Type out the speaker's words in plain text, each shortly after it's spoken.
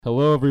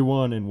Hello,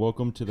 everyone, and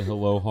welcome to the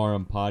Hello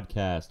Harem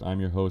podcast. I'm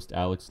your host,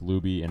 Alex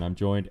Luby, and I'm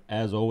joined,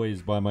 as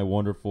always, by my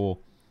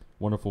wonderful,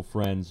 wonderful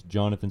friends,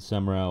 Jonathan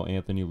Semrau,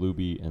 Anthony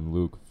Luby, and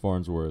Luke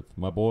Farnsworth.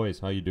 My boys,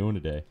 how you doing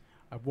today?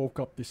 I woke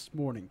up this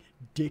morning,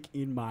 dick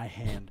in my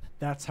hand.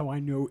 That's how I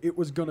knew it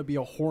was going to be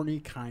a horny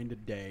kind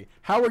of day.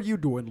 How are you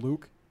doing,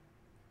 Luke?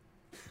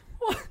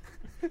 What?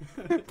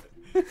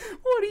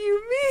 What do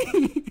you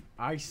mean?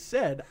 I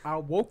said I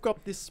woke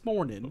up this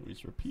morning, Oh,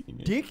 he's repeating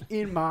it. dick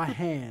in my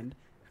hand.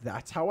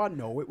 That's how I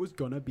know it was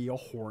going to be a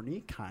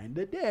horny kind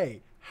of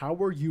day. How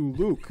are you,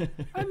 Luke?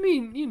 I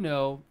mean, you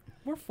know,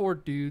 we're four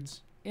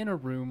dudes in a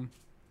room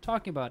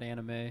talking about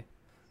anime.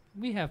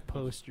 We have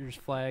posters,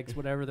 flags,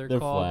 whatever they're They're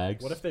called.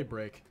 flags. What if they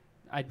break?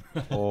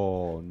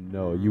 Oh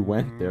no, you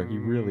went there. He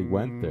really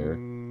went there.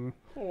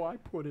 Oh, I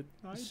put it.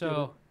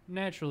 So,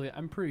 naturally,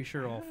 I'm pretty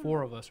sure all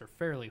four of us are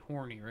fairly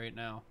horny right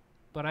now.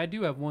 But I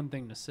do have one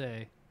thing to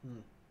say.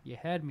 You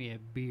had me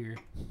at beer.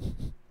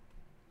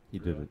 He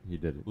did it. He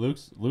did it.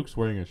 Luke's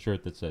wearing a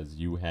shirt that says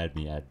 "You had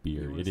me at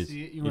beer." You It is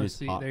wanna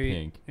see hot there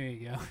pink. there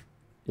you go.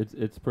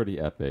 It's pretty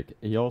epic.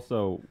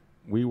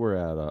 We were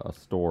at a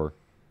store,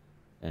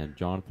 and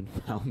Jonathan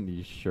found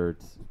these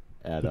shirts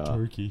at The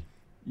turkey.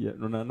 Yeah,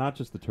 no, not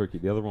just the turkey.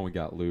 The other one we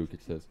got Luke.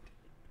 It says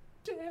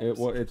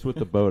it's with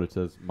the boat. It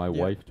says my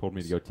Yeah. wife told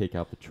me to go take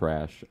out the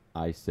trash.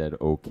 I said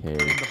okay.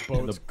 The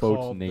And the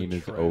boat's name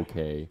is trash.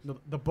 okay.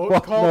 The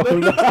boat called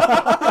it.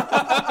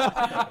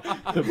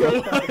 The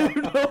boat-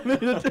 You told me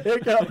to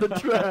take out the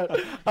trash.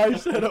 I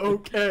said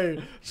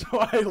okay, so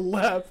I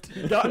left,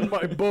 got in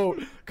my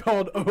boat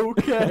called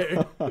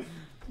okay.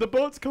 The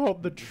boat's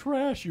called the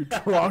trash, you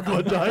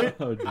troglodyte.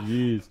 Oh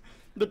jeez.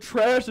 The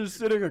trash is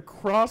sitting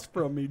across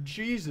from me.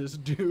 Jesus,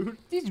 dude.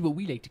 This is what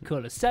we like to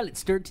call a solid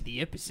start to the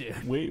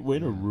episode. Way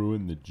to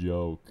ruin the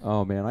joke.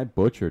 Oh man, I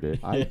butchered it.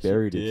 I Yes, you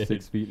buried did. it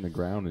 6 feet in the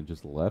ground and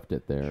just left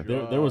it there.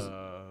 There was-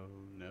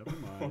 Never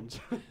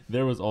mind.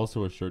 There was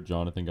also a shirt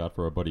Jonathan got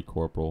for our buddy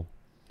Corporal.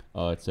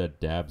 It said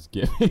 "Dabs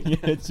Giving."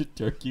 It's a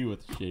turkey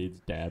with shades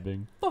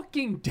dabbing.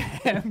 Fucking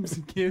dabs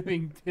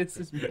giving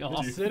pisses me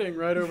off. It's sitting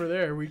right over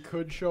there. We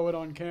could show it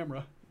on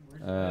camera.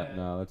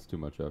 No, that's too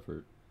much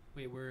effort.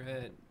 Wait, we're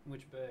at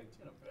which bag?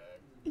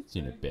 It's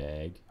in a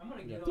bag. I'm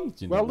gonna I get think off.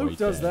 it's in Well, the Luke white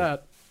does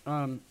bag.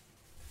 that.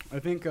 I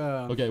think.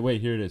 Okay,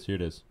 wait. Here it is.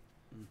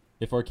 Mm.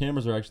 If our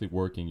cameras are actually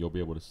working, you'll be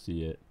able to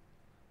see it.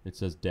 It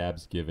says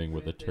 "Dabs Giving"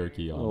 with a Right there.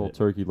 turkey on Little it.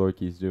 turkey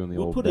lurkey's doing the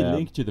We'll old put dab. a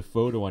link to the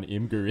photo on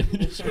Imgur in the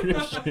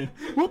description.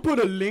 We'll put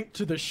a link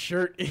to the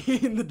shirt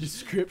in the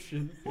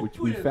description. which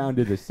we found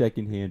at a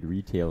secondhand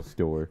retail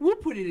store. We'll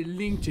put a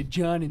link to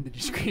John in the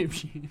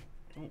description.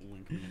 Don't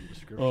link in the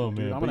description. Oh, dude.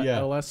 man, I'm but gonna yeah.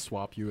 LS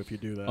swap you if you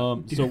do that.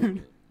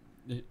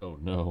 Oh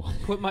no.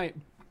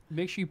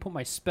 Make sure you put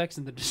my specs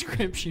in the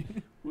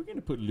description. We're gonna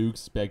put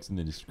Luke's specs in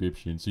the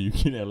description so you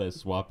can LS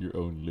swap your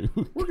own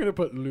Luke. We're gonna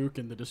put Luke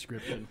in the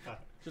description.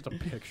 Just a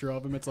picture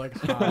of him. It's like,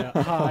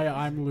 hi,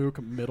 I'm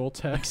Luke. Middle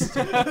text.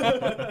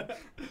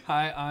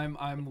 Hi,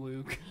 I'm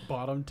Luke.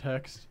 Bottom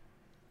text.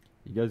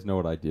 You guys know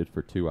what I did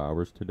for 2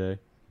 hours today?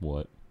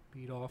 What?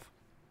 Beat off.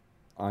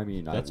 I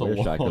mean, That's a I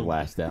wish I could long-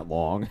 last that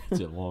long. Is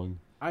it long?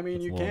 I mean,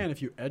 That's you long. can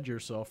if you edge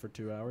yourself for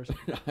 2 hours.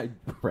 I'd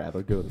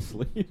rather go to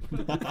sleep.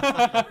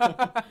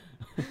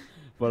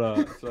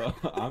 But so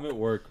I'm at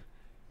work,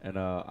 and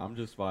I'm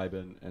just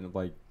vibing, and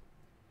like,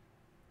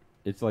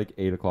 it's like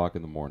 8 o'clock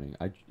in the morning.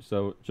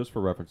 So just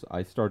for reference,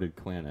 I started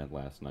Clan Ed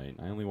last night.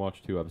 I only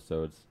watched 2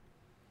 episodes,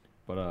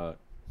 but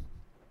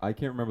I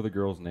can't remember the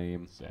girl's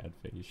name. Sad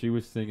face. She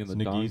was singing It's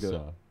the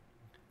Donga.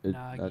 Nagisa.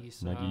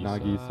 Nagisa.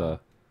 Nagisa,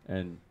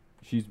 and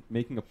she's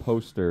making a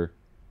poster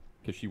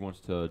because she wants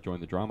to join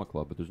the drama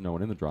club, but there's no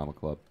one in the drama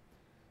club.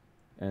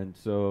 And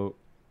so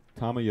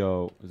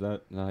Tamayo, is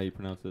that how you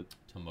pronounce it?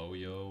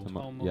 Tomoyo.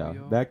 Yeah,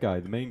 Tomoyo. that guy,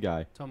 the main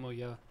guy,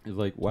 Tomoya. is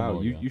like, wow,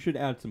 you Tomoya. you should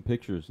add some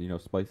pictures,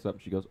 spice it up.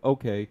 She goes,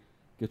 okay,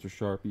 gets her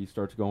Sharpie,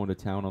 starts going to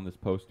town on this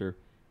poster,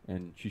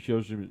 and she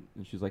shows him,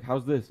 and she's like,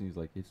 how's this? And he's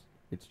like,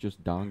 it's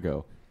just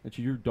Dongo. And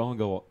she drew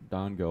Dongo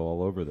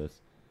all over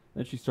this.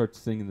 Then she starts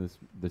singing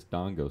this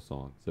Dongo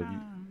song. So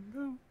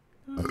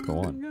that's the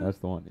one. That's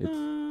the one.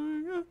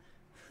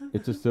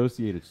 It's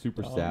associated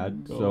super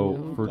sad.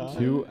 So for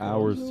 2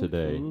 hours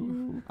today,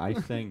 I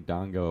sang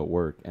Dongo at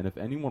work, and if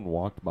anyone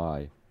walked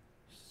by,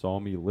 saw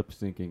me lip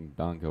syncing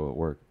Dongo at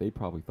work, they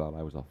probably thought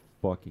I was a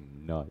fucking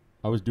nut.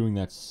 I was doing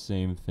that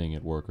same thing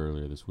at work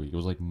earlier this week. It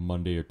was like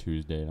Monday or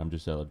Tuesday, and I'm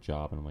just at a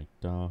job, and I'm like,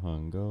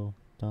 Dongo,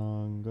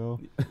 Dongo.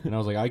 And I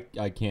was like,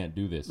 I can't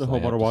do this. The I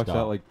have homeowner to walks stop.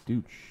 out like,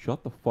 dude,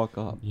 shut the fuck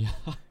up. Yeah.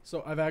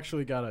 So I've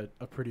actually got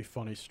a pretty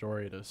funny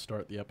story to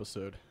start the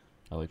episode.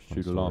 I like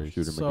funny Shoot it off, stories.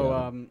 shoot 'em So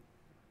again.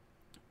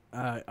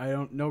 I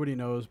don't. Nobody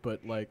knows,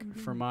 but like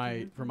for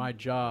my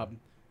job,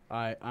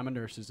 I'm a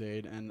nurse's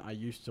aide, and I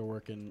used to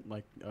work in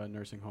like a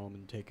nursing home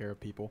and take care of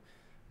people.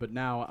 But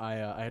now I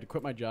had to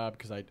quit my job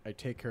because I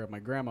take care of my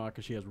grandma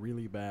because she has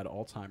really bad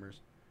Alzheimer's,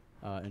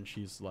 and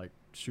she's like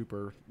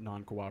super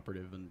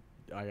non-cooperative, and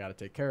I got to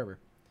take care of her.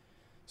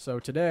 So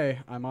today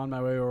I'm on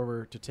my way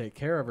over to take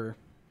care of her,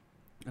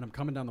 And I'm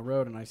coming down the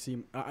road, and I see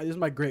this is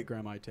my great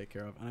grandma I take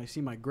care of, and I see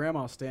my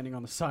grandma standing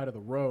on the side of the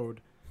road,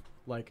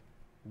 like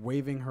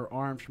waving her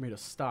arms for me to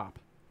stop.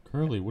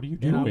 Curly, what are you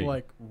And doing? I'm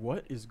like,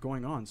 what is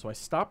going on? So I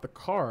stop the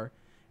car,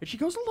 and she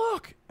goes,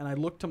 look! And I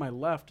look to my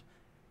left,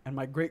 and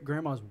my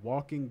great-grandma's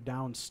walking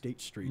down State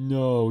Street.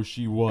 No,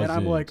 she wasn't. And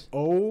I'm like,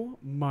 oh,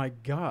 my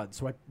God.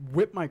 So I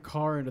whip my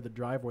car into the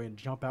driveway and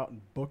jump out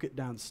and book it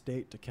down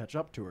State to catch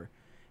up to her.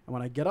 And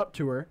when I get up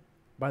to her,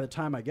 by the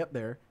time I get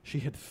there, she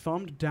had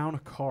thumbed down a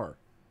car.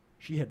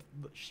 She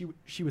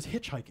was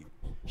hitchhiking.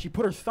 She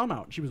put her thumb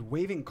out, and she was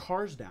waving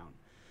cars down.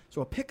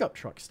 So a pickup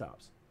truck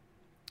stops.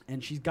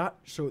 And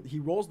so he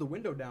rolls the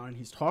window down and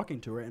he's talking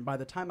to her. And by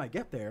the time I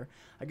get there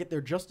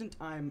just in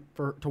time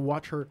to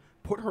watch her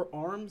put her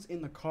arms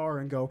in the car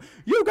and go,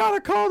 you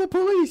gotta call the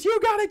police. You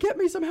gotta get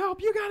me some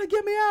help. You gotta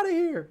get me out of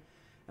here.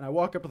 And I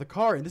walk up to the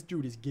car and this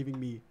dude is giving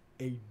me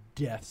a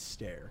death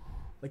stare.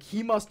 Like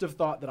he must have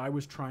thought that I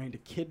was trying to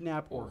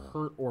kidnap or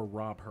hurt or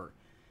rob her.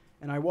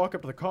 And I walk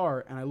up to the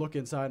car and I look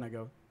inside and I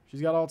go,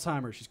 she's got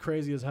Alzheimer's. She's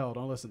crazy as hell.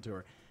 Don't listen to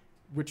her.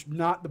 Which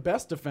not the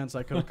best defense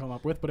I could have come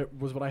up with, but it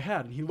was what I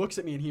had. And he looks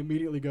at me and he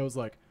immediately goes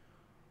like,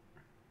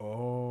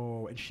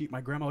 oh. And my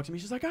grandma looks at me.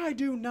 She's like, I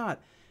do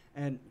not.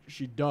 And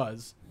she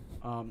does.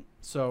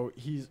 So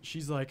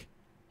he's like,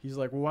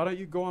 well, why don't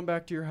you go on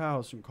back to your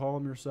house and call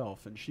him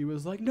yourself? And she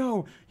was like,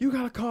 no, you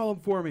got to call him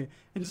for me.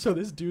 And so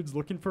this dude's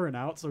looking for an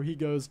out. So he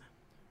goes,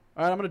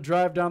 all right, I'm going to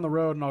drive down the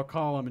road and I'll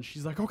call him. And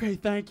she's like, okay,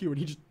 thank you. And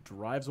he just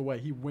drives away.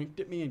 He winked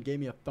at me and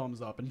gave me a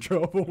thumbs up and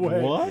drove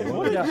away.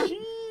 What? Yeah.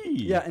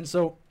 Gee. Yeah, and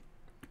so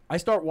I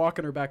start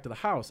walking her back to the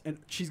house, and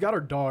she's got her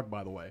dog,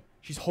 by the way.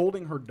 She's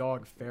holding her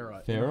dog,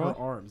 Farrah, in her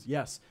arms.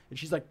 Yes, and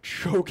she's, like,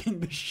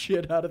 choking the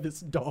shit out of this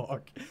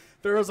dog.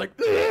 Farrah's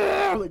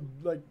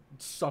like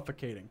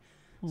suffocating.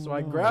 So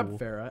I grab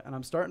Farrah, and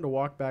I'm starting to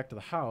walk back to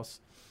the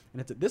house,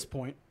 and it's at this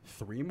point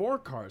 3 more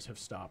cars have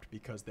stopped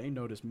because they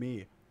notice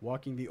me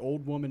walking the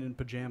old woman in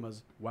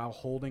pajamas while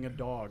holding a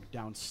dog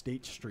down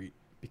State Street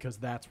because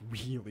that's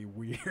really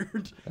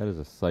weird. That is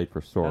a sight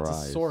for sore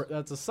eyes.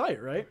 That's a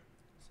sight, right?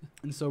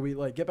 And so we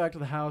get back to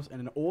the house, and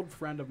an old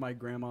friend of my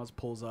grandma's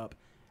pulls up,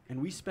 and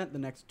we spent the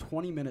next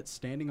 20 minutes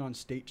standing on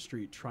State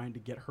Street trying to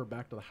get her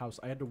back to the house.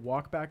 I had to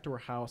walk back to her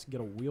house, get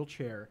a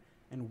wheelchair,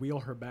 and wheel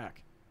her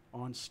back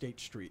on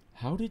State Street.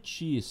 How did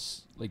she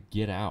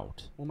get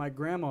out? Well, my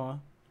grandma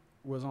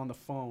was on the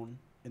phone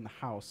in the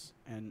house,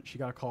 and she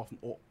got a call from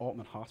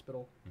Altman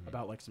Hospital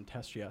about some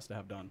tests she has to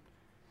have done.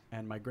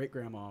 And my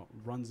great-grandma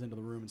runs into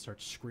the room and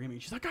starts screaming.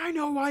 She's like, I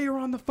know why you're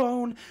on the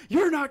phone.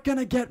 You're not going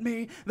to get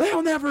me.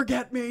 They'll never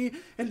get me.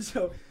 And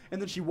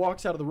then she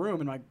walks out of the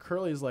room, and my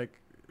Curly is like,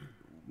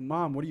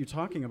 Mom, what are you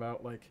talking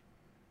about? Like,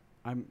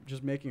 I'm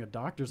just making a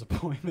doctor's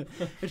appointment.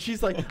 And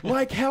she's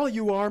like hell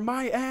you are,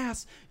 my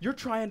ass. You're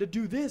trying to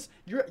do this.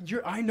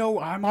 I know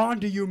I'm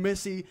on to you,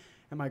 Missy.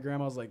 And my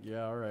grandma's like,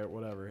 yeah, all right,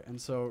 whatever.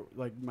 And so,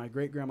 my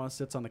great-grandma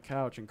sits on the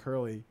couch, and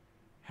Curly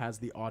has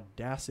the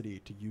audacity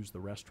to use the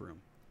restroom.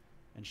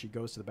 And she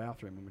goes to the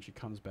bathroom, and when she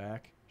comes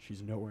back,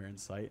 she's nowhere in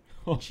sight.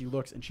 And she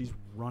looks, and she's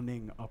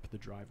running up the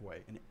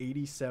driveway. An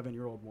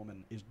 87-year-old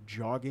woman is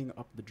jogging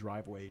up the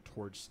driveway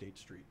towards State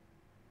Street.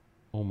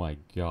 Oh, my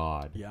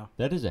God. Yeah.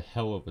 That is a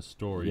hell of a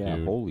story, Yeah,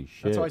 dude. holy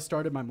shit. That's how I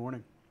started my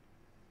morning,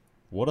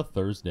 What a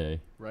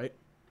Thursday. right?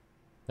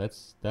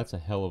 That's a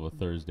hell of a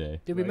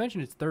Thursday. Did we Right. mention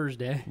it's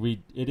Thursday?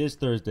 It is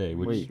Thursday.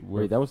 Which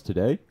Wait, that was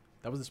today?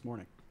 That was this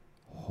morning.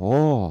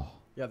 Oh.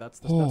 Yeah,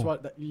 that's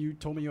what you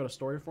told me you had a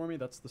story for me.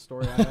 That's the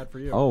story I had for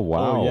you. Oh,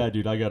 wow. Oh, yeah,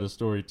 dude, I got a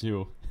story,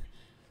 too.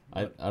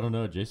 I What? don't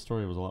know. Jay's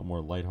story was a lot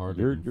more lighthearted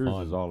Yours and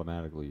fun. is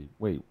automatically...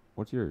 Wait,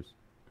 what's yours?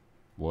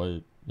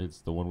 What?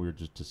 It's the one we were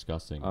just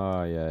discussing.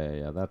 Oh,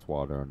 yeah. That's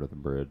water under the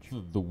bridge.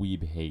 The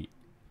weeb hate.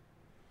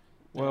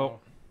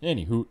 Well,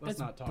 Anywho. Let's That's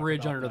not talk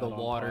bridge about under that the on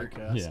water.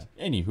 podcast.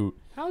 Yeah. Anywho.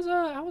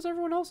 How's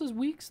everyone else's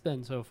weeks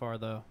then so far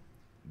though?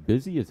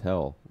 busy as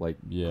hell. Like,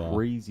 Yeah.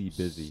 crazy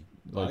busy.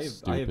 Like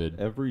stupid.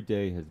 Every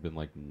day has been,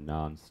 like,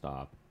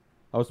 nonstop.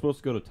 I was supposed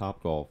to go to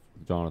Topgolf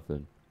with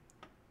Jonathan,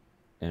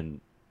 and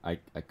I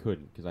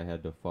couldn't because I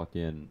had to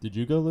fucking... Did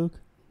you go, Luke?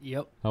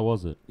 Yep. How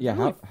was it? Yeah,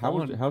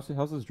 Really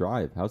how's his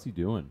drive? How's he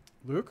doing?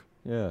 Luke,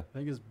 Yeah. I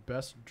think his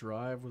best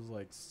drive was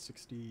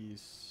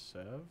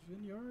 67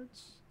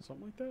 yards,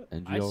 something like that.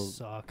 And I Jill,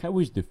 suck. How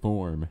was the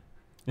form?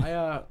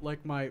 I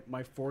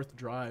my fourth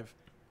drive,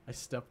 I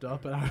stepped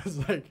up and I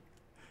was like,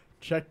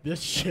 check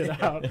this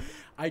shit out.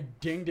 I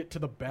dinged it to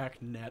the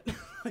back net.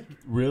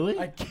 Really?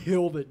 I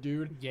killed it,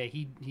 dude. Yeah,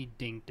 he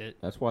dinked it.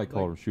 that's why I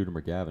called him Shooter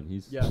McGavin.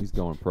 Yeah. He's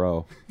going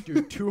pro.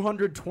 Dude,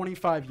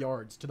 225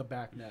 yards to the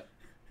back net.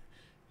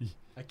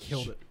 I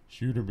killed it.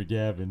 Shooter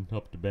McGavin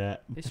up to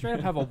bat. They straight up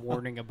have a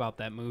warning about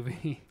that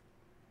movie.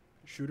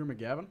 Shooter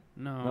McGavin?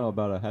 No. Oh,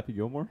 about Happy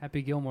Gilmore?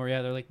 Happy Gilmore,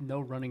 yeah, they're like no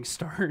running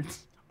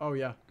starts. Oh,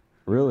 yeah.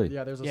 Really?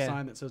 Yeah, there's a Yeah.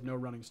 sign that says no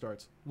running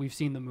starts. We've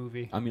seen the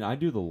movie. I mean, I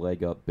do the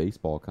leg up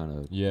baseball kind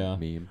of Yeah.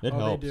 meme. It oh,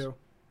 helps. they do.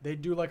 They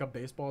do like a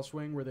baseball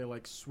swing where they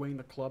swing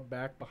the club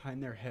back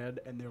behind their head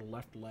and their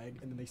left leg,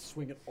 and then they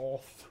swing it all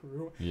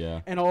through.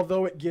 Yeah. And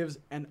although it gives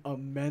an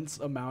immense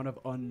amount of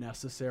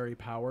unnecessary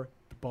power,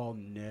 the ball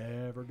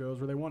never goes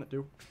where they want it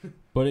to.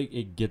 But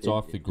it gets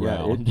off the Yeah,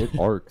 ground. it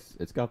arcs.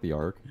 It's got the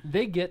arc.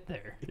 They get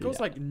there. It goes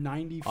Yeah. like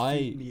 90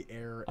 feet in the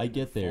air. I and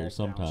get there falls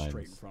down sometimes.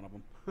 straight in front of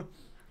them.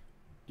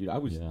 Dude, I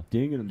was Yeah.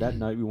 dinging him that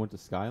night we went to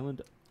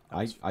Skyland.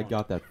 I was fun.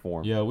 got that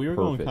form. Yeah, we were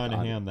going perfect. kind of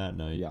ham that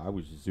night. Yeah, I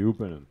was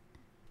zooping him.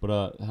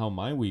 But how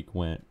my week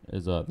went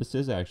is this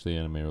is actually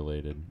anime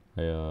related.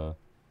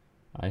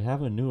 I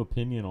have a new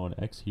opinion on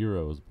X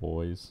Heroes,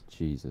 boys.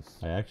 Jesus.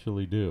 I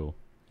actually do.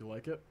 You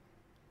like it?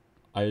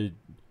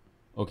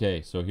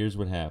 Okay, so here's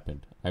what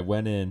happened. I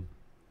went in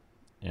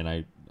and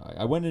I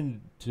went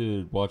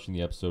into watching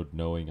the episode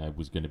knowing I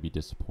was going to be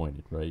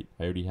disappointed, right?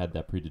 I already had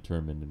that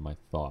predetermined in my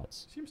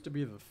thoughts. Seems to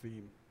be the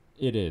theme.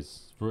 It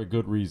is for a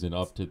good reason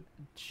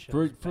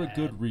for a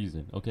good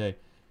reason, okay?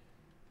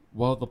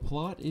 While the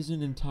plot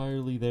isn't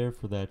entirely there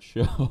for that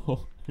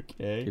show,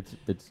 okay?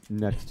 It's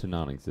next to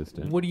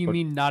non-existent. What do you But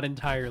mean not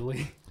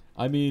entirely?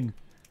 I mean,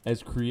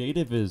 as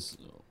creative as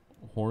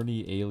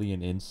horny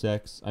alien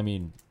insects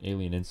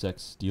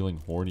stealing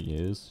horny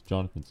is,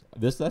 Jonathan's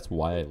that's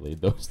why I laid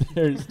those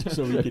there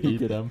so we could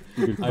eat them.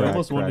 you could I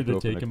almost wanted to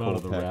open take a him out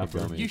of cold the pack wrapper.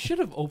 gummies. You should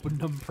have opened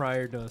them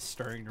prior to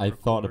starting to I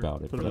thought record.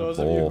 about it, Put but For in a those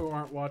of you bowl. who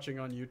aren't watching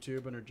on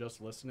YouTube and are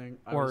just listening,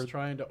 I Or- was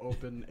trying to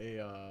open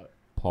a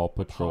Paw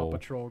Paw Patrol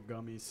Patrol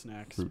gummy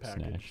snacks fruit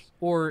package. snacks.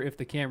 Or if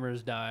the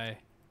cameras die,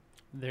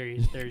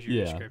 there's your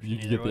Yeah, description. you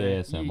can either get the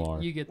way.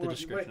 ASMR. You get the Wait,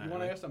 description. you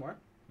want either way. ASMR?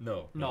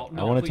 No, No, I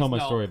no, want to tell please, my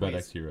no, story about please.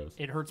 X Heroes.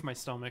 It hurts my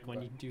stomach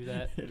when you do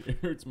that. It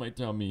hurts my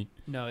tummy.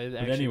 No, it But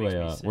actually anyway,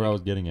 makes me where I sick.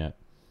 was getting at.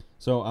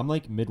 So I'm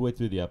like midway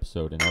through the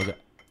episode, and I was like,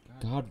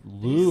 God,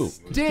 Lou,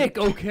 Dick,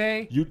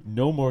 okay? you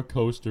no more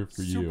coaster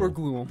for you. Super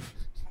glue 'em.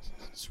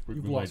 Super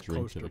You've glue my lost drink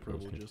to coaster the coaster.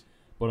 privileges.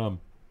 But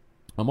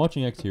I'm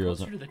watching X Heroes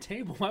Closer to the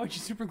table. Why would you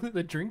super glue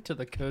the drink to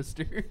the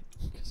coaster?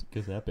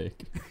 because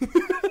epic.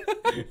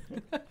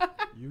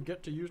 You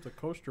get to use the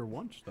coaster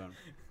once then.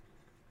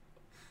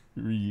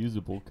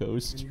 Reusable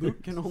coaster. And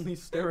Luke can only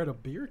stare at a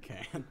beer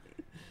can.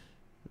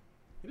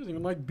 He doesn't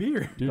even like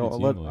beer. Dude, No, it's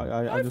let-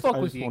 Yingling. I just fuck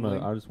want with to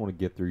Yingling. I just want to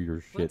get through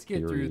your shit Let's get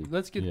theory. through.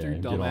 Let's get Yeah, through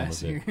and get on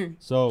dumbass with it. here.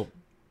 So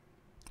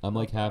I'm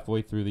like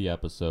halfway through the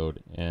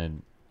episode,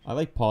 and I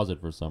like pause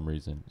it for some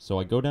reason. So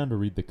I go down to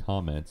read the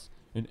comments,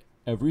 and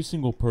every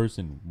single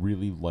person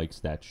really likes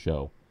that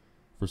show.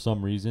 For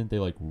some reason, they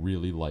like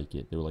really like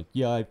it. They were like,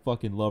 "Yeah, I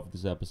fucking love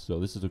this episode.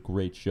 This is a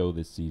great show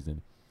this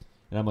season."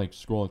 And I'm like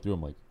scrolling through.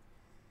 I'm like,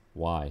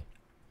 "Why?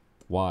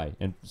 Why?"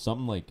 And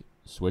something like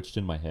switched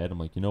in my head. I'm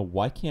like,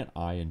 why can't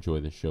I enjoy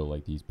this show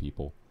like these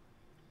people?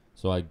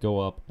 So I go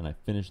up and I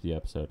finish the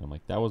episode. And I'm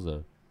like, that was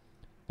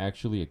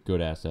actually a good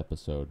ass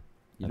episode.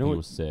 You I know think what- it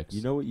was 6.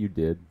 You know what you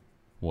did?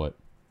 What?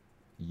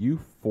 You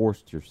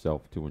forced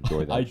yourself to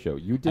enjoy that I- show.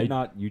 You did I-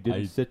 not. You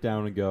didn't I- sit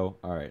down and go,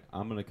 "All right,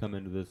 I'm going to come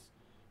into this."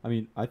 I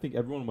mean, I think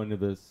everyone went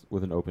into this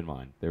with an open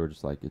mind. They were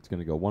just like, "It's going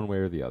to go one way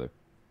or the other,"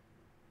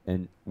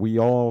 and we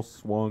all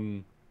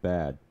swung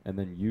bad. And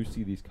then you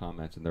see these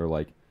comments, and they're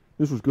like,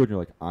 "This was good." And you're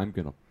like, "I'm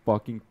gonna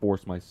fucking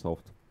force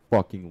myself to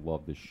fucking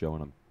love this show,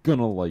 and I'm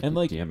gonna like And it.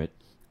 like- Damn it!"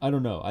 I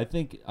don't know. I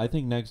think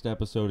next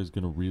episode is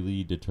going to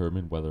really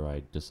determine whether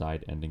I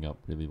decide ending up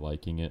really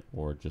liking it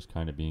or just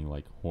kind of being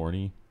like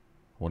horny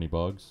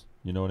bugs.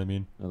 You know what I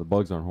mean? No, the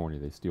bugs aren't horny;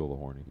 they steal the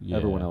horny.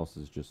 Everyone Yeah. else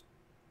is just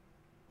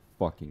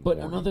fucking. But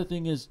horny. another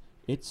thing is,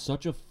 it's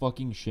such a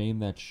fucking shame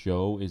that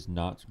show is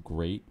not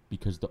great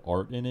because the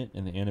art in it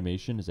and the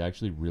animation is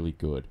actually really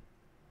good.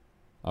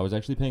 I was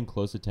actually paying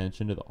close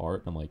attention to the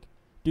art, and I'm like,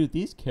 dude,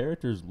 these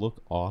characters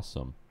look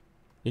awesome.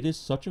 It is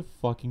such a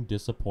fucking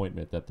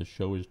disappointment that the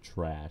show is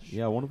trash.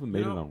 Yeah, one of them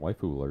made it know- on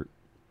Waifu Alert.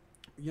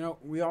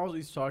 We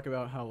always talk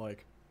about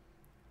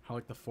how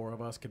the four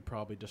of us could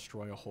probably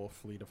destroy a whole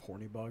fleet of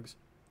horny bugs.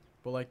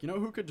 But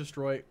who could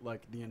destroy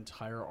the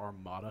entire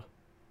armada?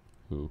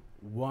 Who?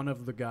 One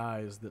of the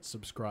guys that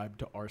subscribed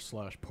to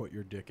r/put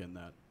your dick in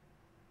that.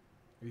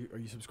 Are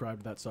you subscribed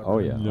to that subreddit? Oh,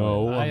 yeah.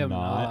 No, I I'm am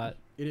not. not.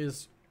 It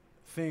is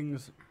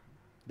things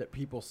that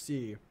people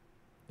see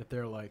that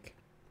they're like,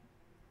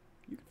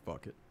 you can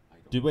fuck it.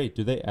 Do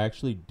they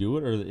actually do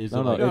it, or is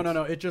No, it no, like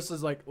No. It just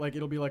is like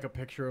it'll be like a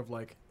picture of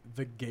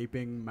the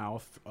gaping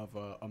mouth of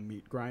a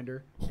meat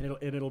grinder, and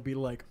it'll be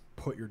like,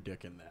 put your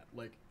dick in that.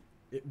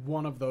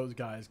 One of those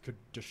guys could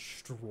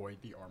destroy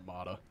the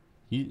armada.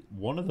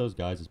 one of those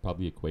guys is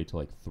probably equate to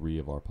like 3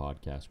 of our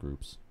podcast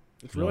groups.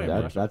 It's No, really that-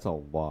 impressive. That's a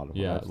lot of.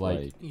 Yeah, that's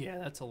like- Yeah,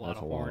 that's a lot that's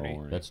of a lot horny. of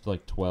horny. That's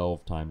like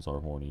 12 times our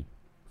horny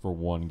for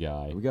one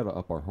guy. We got to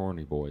up our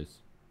horny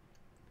boys.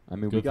 I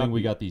mean, Good thing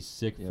we got these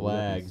sick yeah, we got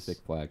these flags. sick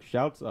flags.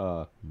 Shouts.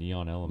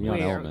 Neon Elements. Neon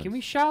Wait, Elements. can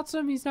we shout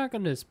some? He's not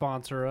going to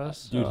sponsor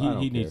us. Dude, I he don't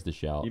needs care. to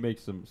shout. He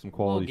makes some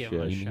quality give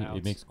him a shit. He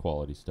shouts. makes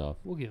quality stuff.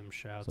 We'll give him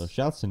shouts. So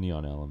shouts to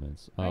Neon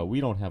Elements. Right.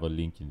 We don't have a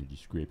link in the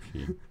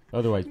description.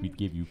 Otherwise, we'd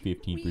give you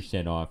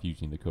 15% off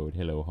using the code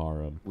Hello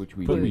Harem. Which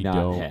we But do we not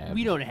don't. have.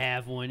 We don't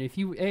have one. If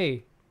he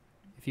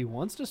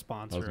wants to I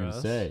sponsor was gonna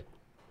us, say,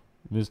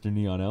 Mr.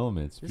 Neon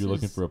Elements, if This you're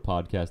looking is- for a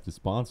podcast to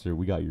sponsor,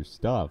 we got your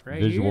stuff.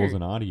 Right Visuals here.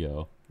 and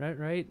audio.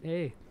 right?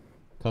 Hey,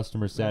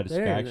 Customer Right there.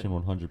 satisfaction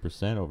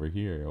 100% over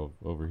here.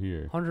 Over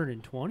here.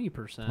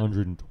 120%.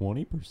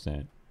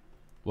 120%.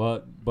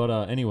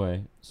 But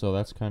anyway, so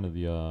that's kind of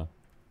the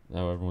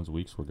how everyone's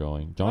weeks were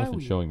going. Jonathan's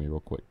week? showing me real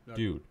quick, No.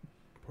 dude.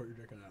 Put your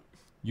dick in that.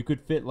 You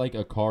could fit like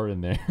a car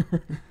in there.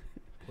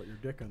 Put your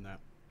dick in that.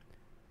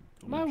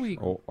 My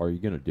week. Oh, are you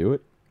gonna do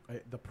it?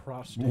 The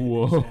prostate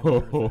examiner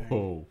thing.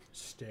 Whoa!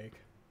 Steak.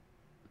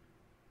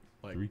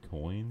 Like 3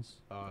 coins.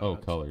 some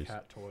colors.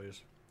 cat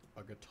toys,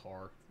 a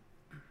guitar.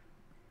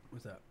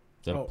 What's that?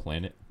 Is that Oh. a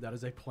planet? That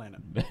is a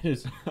planet. That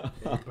is.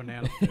 A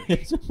banana fish.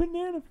 It's a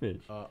banana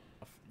fish. Whoa.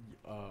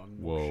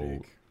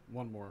 Milkshake.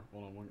 One more.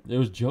 Hold on. One. It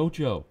was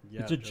JoJo.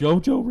 Yeah, It's a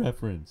JoJo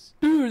reference.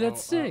 Dude,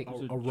 that's sick. Oh,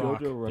 There's a rock.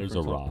 JoJo There's reference a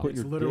on rock. Put It's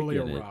your literally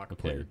dick a in it. rock.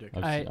 Put your Okay, dick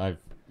in. I've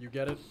You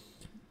get it?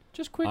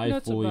 Just quick I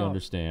nuts fully about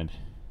understand.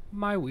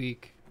 my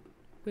week.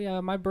 But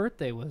yeah, my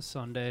birthday was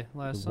Sunday,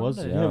 last It was,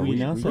 Sunday. yeah, we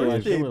announced it last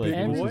Birthday, year. We're like, big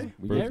it was boy. his We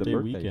did the birthday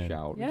birthday weekend.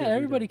 shout. Yeah, did, we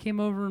everybody did. came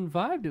over and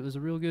vibed. It was a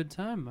real good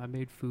time. I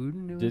made food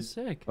and it Did- was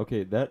sick.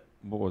 Okay,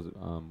 what was it?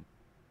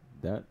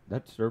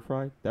 That stir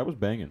fry that was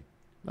banging.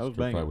 That was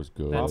Stir fry banging. was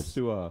good. That's- Props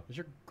to Is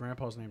your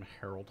grandpa's name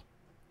Harold?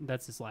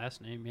 That's his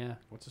last name, yeah.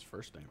 What's his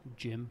first name?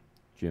 Jim.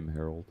 Jim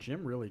Harold.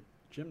 Jim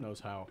knows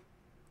how.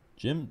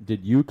 Jim.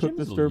 Did you cook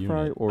Jim's the a stir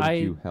fry unit. or did I-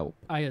 you help?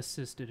 I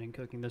assisted in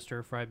cooking the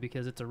stir fry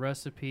because it's a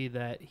recipe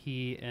that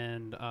he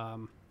and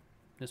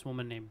this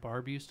woman named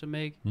Barb used to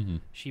make. Mm-hmm.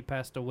 She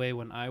passed away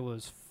when I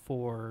was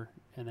 4,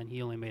 and then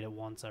he only made it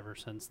once ever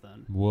since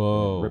then.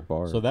 Whoa. Rip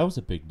Barb. So that was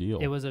a big deal.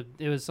 It was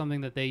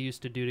something that they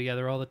used to do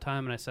together all the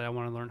time, and I said I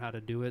want to learn how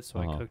to do it, so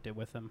I Uh-huh. cooked it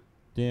with him.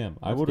 Damn.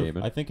 I That's would have.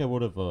 gaming. I think I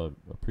would have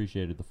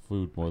appreciated the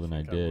food more than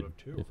I think I did would've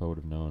too. if I would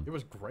have known. It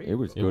was great. It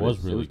was It good. was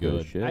as- really as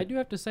good. shit. I do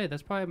have to say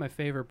that's probably my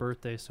favorite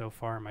birthday so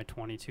far in my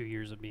 22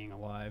 years of being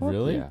alive. Fuck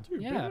Really? Yeah.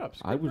 Dude, Yeah. big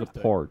ups. I Good was a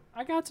birthday. part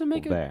I got to of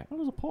make a that. That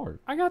was a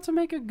part. I got to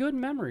make a good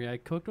memory. I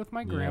cooked with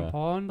my Yeah.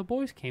 grandpa, and the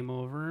boys came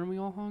over, and we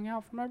all hung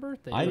out for my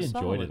birthday. I It was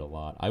enjoyed solid. it a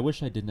lot. I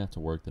wish I didn't have to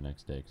work the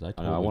next day because I I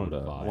totally know, I would wanted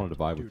have to. I wanted to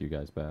vibe with Dude, you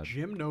guys bad.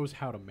 Jim knows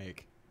how to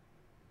make.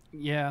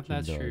 Yeah, Jim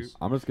that's true. does.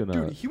 I'm just gonna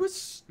Dude,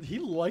 he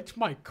liked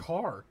my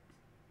car.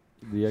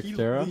 the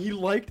Xterra. He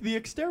liked the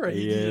Xterra.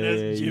 He Yeah, did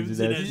it as he's Jim's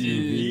an in as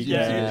SUV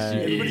Yeah. guy.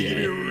 Everybody give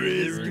me a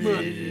whiz. Come on.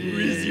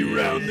 Whiz you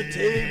around the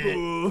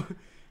table.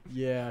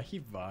 Yeah, he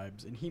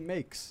vibes and he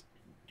makes.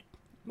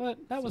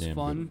 But that was Damn good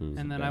fun. food.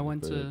 And then Damn I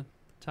went food. to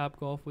Top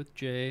Golf with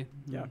Jay.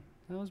 Yeah.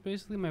 That was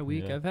basically my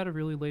week. Yeah. I've had a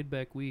really laid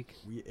back week.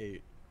 We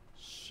ate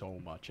so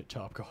much at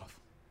Topgolf.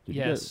 Did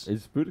you get- Yes.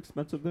 is food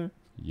expensive there?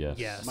 Yes.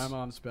 Yes. My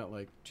mom spent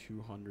like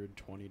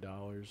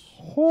 $220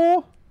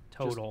 Oh.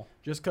 Total.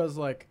 just because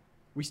like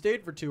we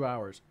stayed for 2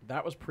 hours.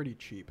 That was pretty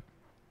cheap.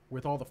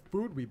 With all the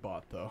food we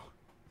bought though,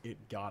 it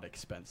got Yeah,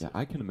 expensive.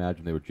 I can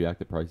imagine they would jack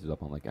the prices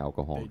up on like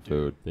alcohol They and do.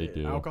 food. They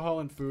do. Alcohol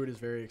and food is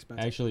very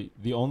expensive. Actually,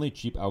 the only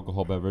cheap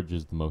alcohol beverage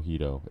is the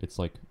mojito. It's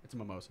like It's a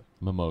mimosa.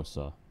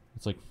 mimosa.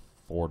 It's like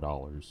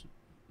 $4.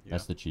 Yeah.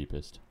 That's the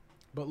cheapest.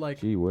 But like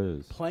Gee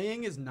whiz.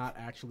 playing is not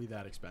actually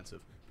that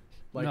expensive.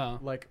 Like No.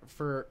 like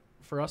for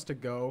us to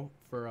go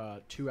for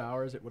 2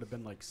 hours, it would have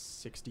been like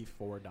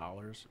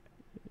 $64.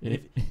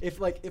 If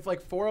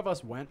like 4 of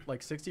us went,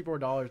 like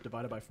 $64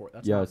 divided by 4.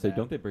 That's Yeah, I not say bad.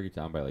 don't they break it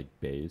down by like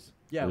bays?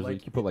 Yeah, There's, like you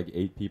can put like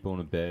 8 people in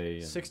a bay.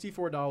 And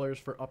 $64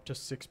 for up to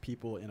 6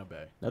 people in a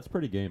bay. that's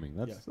pretty gaming.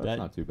 That's Yeah. that's That-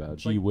 not too bad.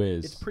 Gee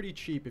whiz. It's pretty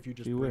cheap if you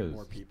just Gee bring whiz.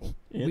 more people.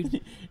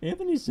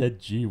 Anthony said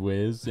gee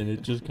whiz, and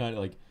it just kind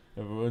of like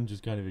everyone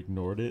just kind of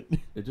ignored it.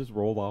 It just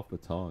rolled off the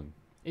tongue.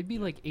 It'd be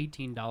like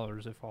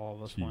 $18 if all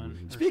of us Gee went.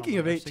 whiz. or Speaking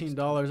of something,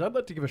 or $18, I'd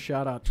like to give a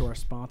shout out to our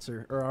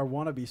sponsor, or our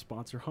wannabe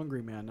sponsor,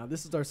 Hungry Man. Now,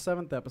 this is our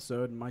 7th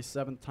episode and my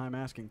 7th time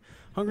asking.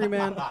 Hungry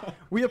Man,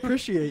 we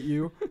appreciate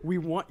you. We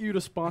want you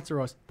to sponsor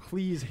us.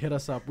 Please hit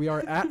us up. We are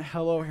at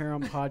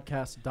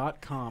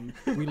helloharempodcast.com.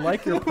 We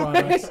like your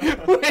products. We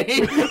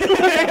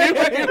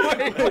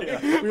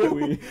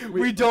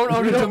don't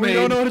own a domain. We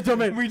don't own a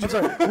domain. I'm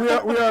sorry.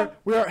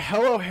 We are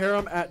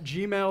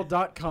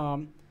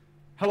helloharem@gmail.com.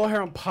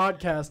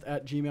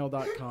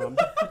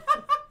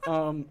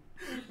 helloharempodcast@gmail.com.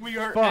 We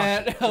are Fuck.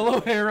 at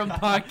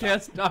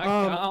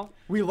helloharempodcast.com.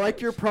 We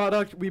like your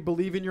product. We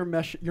believe in your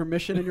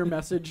mission and your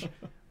message.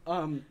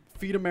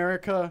 Feed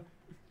America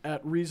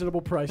at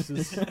reasonable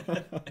prices.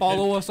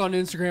 Follow us on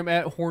Instagram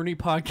at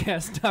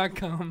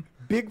hornypodcast.com.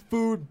 Big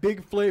food,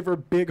 big flavor,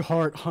 big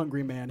heart,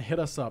 Hungry Man. Hit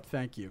us up.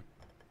 Thank you.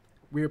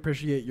 We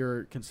appreciate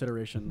your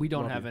consideration. We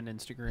don't Love have you. an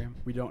Instagram.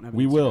 We don't have.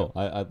 We Instagram. will.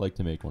 I'd like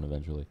to make one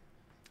eventually.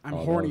 I'm Oh,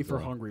 that horny was, for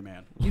uh, Hungry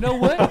Man. You know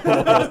what?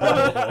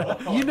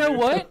 You know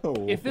what?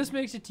 Oh. If this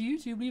makes it to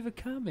YouTube, leave a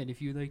comment if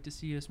you'd like to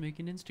see us make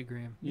an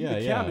Instagram. Yeah, Leave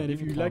a yeah. comment if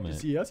leave a you'd like to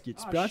comment. see us get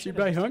Oh, sponsored shit, I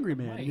by just took Hungry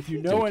the Man. mic. If you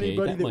It's know okay,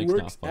 anybody that that mic's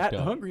not works fucked at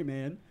up. Hungry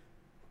Man,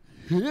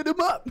 hit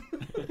him up.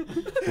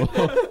 Well,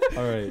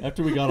 All right.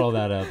 after we got all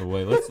that out of the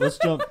way, let's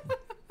jump.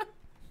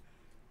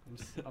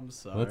 I'm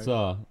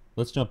sorry.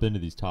 Let's jump into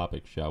these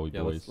topics, shall we,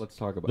 Yeah, boys? let's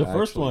talk about the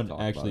first actually one talk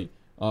about actually. it.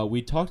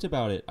 We talked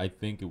about it. I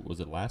think it was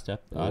last It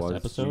was-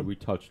 episode. We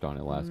touched on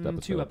it last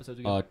episode. 2 episodes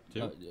ago.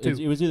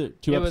 It was either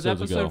two it was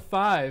episodes episode ago.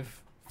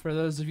 5. For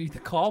those of you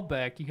that call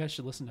back, you guys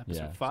should listen to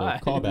episode Yeah, 5.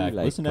 so call back.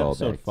 Like Listen to call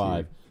episode back,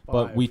 5. too.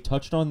 But we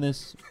touched on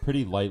this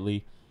pretty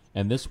lightly,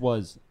 and this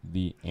was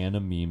the Anna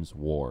Memes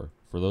War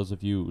for those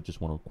of you who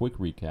just want a quick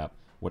recap,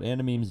 what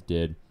Animemes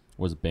did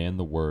was ban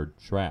the word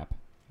trap.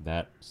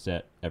 That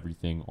set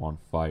everything on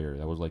fire.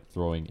 That was like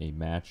throwing a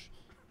match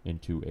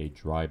into a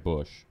dry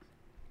bush.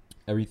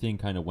 Everything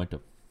kind of went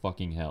to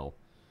fucking hell.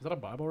 Is that a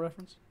Bible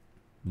reference?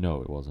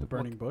 No, it The wasn't.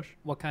 burning bush?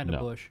 What kind of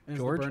No. bush? Is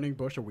George? the burning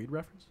bush a weed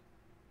reference?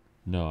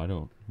 No, I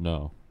don't.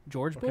 No.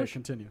 George Okay, Bush?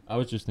 continue. I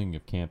was just thinking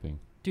of camping.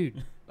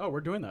 Dude, Oh,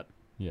 we're doing that.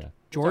 Yeah.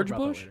 George We'll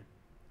talk about Bush?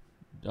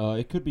 that later.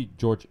 It could be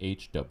George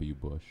H.W.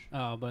 Bush.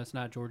 Oh, but it's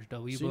not George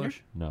W. Senior?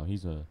 Bush. No,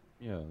 he's a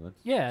Yeah, that's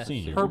Yeah,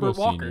 senior. Herbert We'll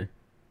go Walker. senior.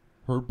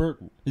 Herbert?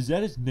 Is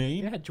that his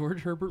name? Yeah,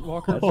 George Herbert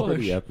Walker that's Bush.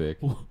 pretty epic.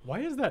 Why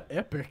is that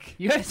epic?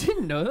 You guys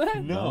didn't know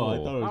that? No, I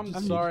No. thought it was I'm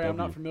just sorry, I'm HW.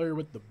 not familiar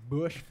with the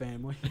Bush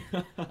family.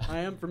 I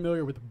am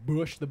familiar with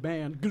Bush, the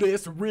band.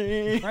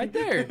 Glycerin. Right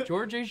there,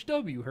 George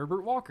H.W.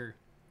 Herbert Walker.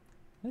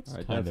 That's All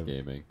right, kind that's of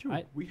gaming.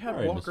 Dude, we had All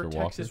right, Walker, Mr. Walker.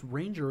 Texas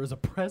Ranger as a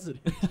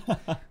president.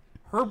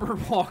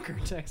 Herbert Walker,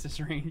 Texas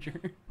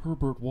Ranger.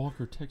 Herbert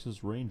Walker,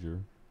 Texas Ranger.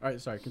 All right,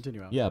 sorry,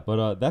 continue on. Yeah,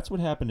 but that's what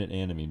happened at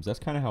Animemes. That's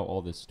kind of how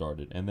all this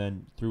started. And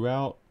then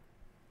throughout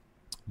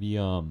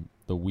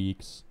the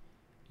weeks,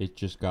 it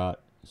just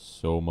got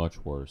so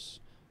much worse.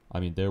 I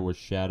mean, there was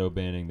shadow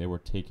banning. They were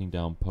taking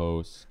down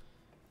posts.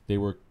 They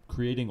were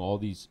creating all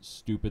these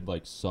stupid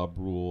like sub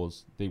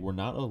rules. They were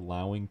not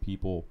allowing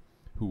people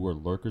who were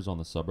lurkers on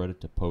the subreddit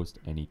to post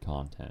any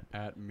content.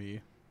 At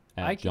me.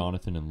 I At can-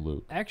 Jonathan and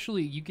Luke.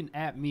 Actually, you can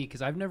at me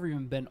because I've never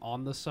even been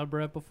on the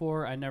subreddit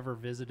before. I never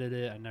visited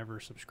it. I never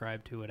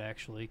subscribed to it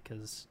actually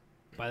because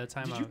by the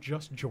time Did you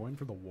just join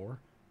for the war?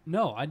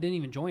 No, I didn't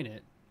even join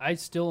it. I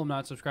still am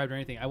not subscribed or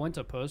anything. I went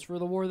to post for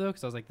the war though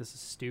because I was like, this is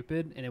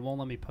stupid, and it won't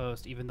let me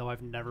post even though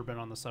I've never been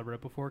on the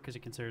subreddit before because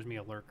it considers me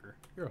a lurker.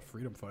 You're a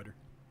freedom fighter.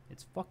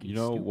 It's fucking. You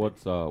know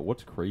stupid.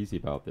 what's crazy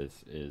about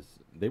this is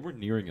they were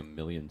nearing 1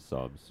 million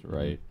subs,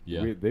 right?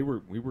 Yeah. We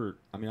were.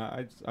 I mean,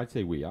 I'd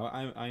say we.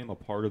 I am a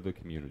part of the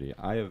community.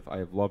 I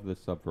have loved this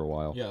sub for a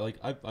while. Yeah, like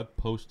I've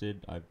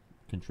posted, I've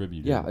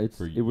contributed. Yeah,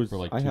 for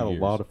like I 2 had years.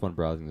 a lot of fun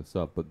browsing this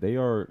up, but they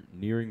are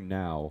nearing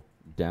now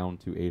down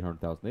to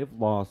 800,000. They've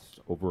lost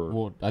over.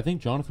 Well, I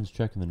think Jonathan's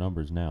checking the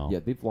numbers now. Yeah,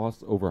 they've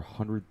lost over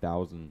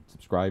 100,000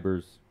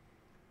 subscribers.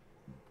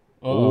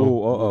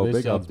 Oh,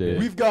 big sounds update. big.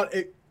 We've got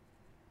it.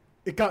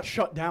 It got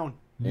shut down.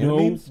 No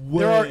Animemes? way.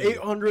 There are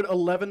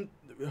 811.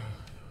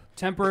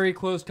 Temporary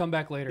closed. Come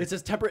back later. It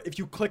says temporary. If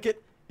you click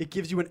it, it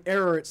gives you an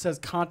error. It says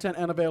content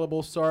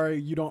unavailable. Sorry,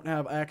 you don't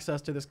have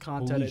access to this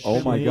content. Holy It's Oh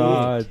been my shit. removed.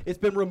 God. It's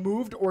been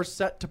removed or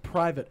set to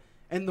private.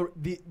 And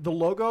the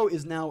logo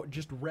is now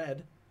just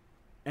red.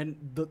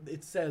 And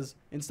it says,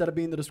 instead of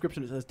being the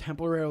description, it says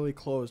temporarily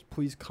closed.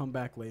 Please come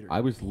back later.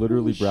 I was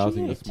literally Holy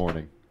browsing shit. this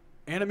morning.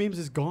 Animemes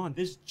is gone.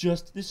 This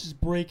is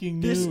breaking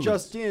news. This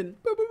just in.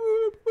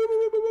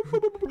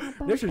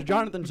 This is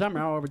Jonathan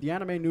Zemrow over at the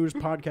Anime News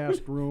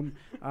Podcast Room.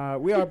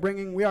 We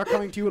are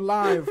coming to you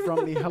live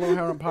from the Hello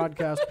Harem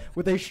podcast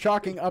with a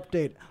shocking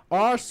update.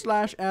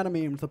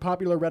 r/animemes, the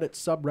popular Reddit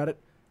subreddit,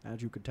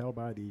 as you could tell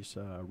by these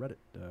Reddit,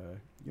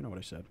 you know what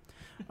I said.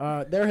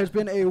 There has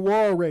been a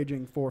war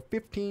raging for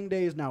 15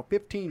 days now.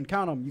 15,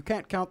 count them. You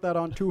can't count that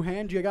on two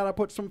hands. You gotta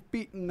put some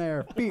feet in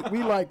there. Feet,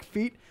 we like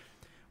feet.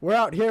 We're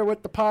out here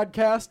with the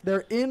podcast.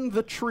 They're in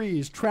the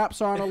trees.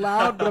 Traps aren't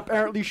allowed, but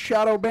apparently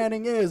shadow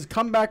banning is.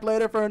 Come back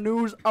later for a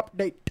news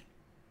update.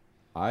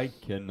 I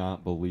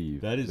cannot believe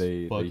That is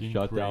they fucking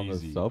shut down the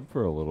crazy. sub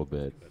for a little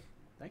bit.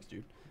 Thanks,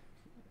 dude.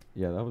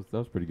 Yeah, that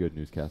was pretty good,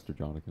 newscaster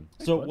Jonathan.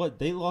 So bud. what?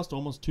 They lost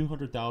almost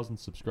 200,000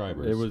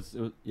 subscribers. It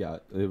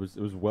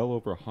was well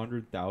over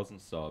 100,000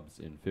 subs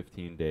in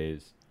 15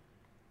 days.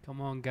 Come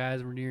on,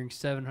 guys. We're nearing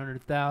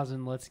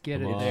 700,000. Let's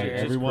get Come it on, there.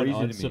 It's everyone crazy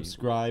to me.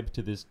 unsubscribe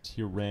to this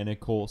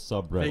tyrannical They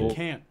subreddit.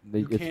 can't. They-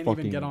 You it's can't even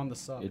fucking- get on the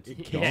sub. it's It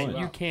Yeah, kicks gone.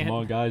 you out. can't. Come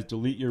on, guys,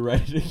 delete your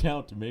Reddit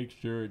account to make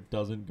sure it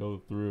doesn't go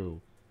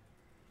through.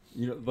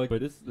 You know, like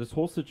But- this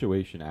whole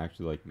situation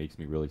actually like makes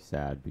me really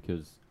sad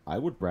because I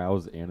would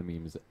browse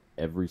Animemes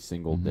every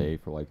single Mhm. day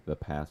for like the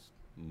past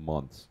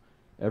months.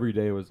 Every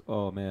day was,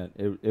 oh man,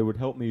 it would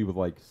help me with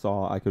like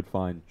I could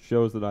find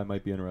shows that I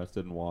might be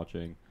interested in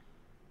watching.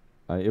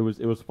 It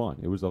was fun.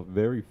 It was a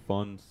very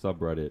fun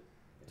subreddit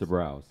to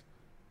browse.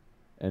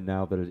 And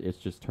now that it's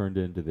just turned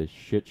into this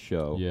shit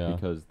show Yeah.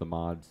 because the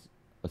mods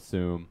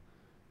assume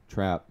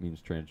trap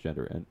means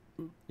transgender, and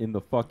in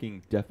the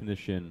fucking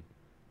definition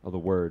of the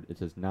word, it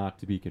says not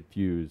to be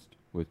confused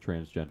with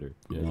transgender.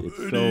 Yeah. It's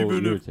But so even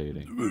if-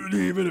 irritating. But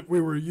even if we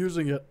were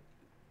using it,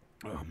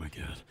 oh my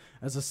god,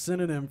 as a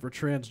synonym for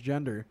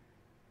transgender,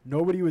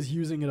 nobody was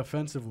using it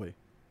offensively.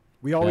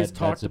 We always That's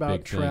talked a about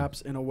big thing.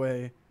 traps in a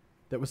way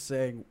that was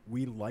saying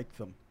we like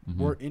them. Mhm.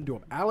 We're into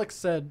them. Alex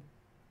said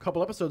a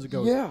couple episodes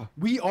ago, Yeah.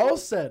 we all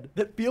said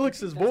that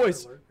Felix's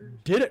voice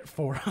did it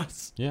for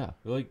us. Yeah,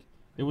 like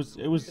it was.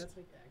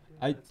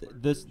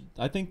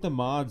 I think the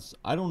mods.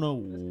 I don't know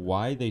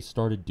why they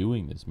started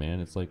doing this, man.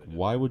 It's like,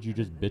 why would you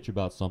just bitch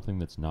about something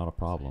that's not a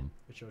problem?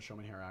 It shows Show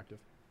Me Hair active.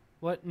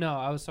 What? No,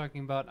 I was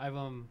talking about.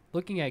 I'm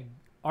looking at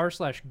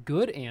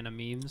r/good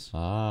animemes,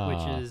 Ah, which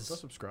Go is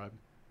subscribe.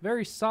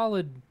 very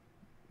solid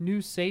new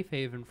safe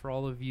haven for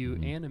all of you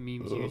Mhm.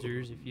 animemes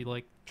users. If you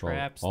like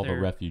traps. All the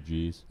their,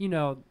 refugees. you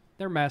know,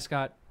 their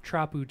mascot,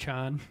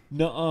 Trapu-chan.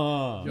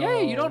 Nuh-uh. Yo. Yeah,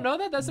 you don't know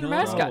that? That's their No.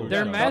 mascot.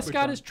 Their Trapu-chan.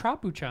 mascot is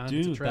Trapu-chan.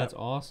 Dude, trap. that's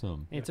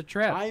awesome. It's a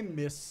trap. I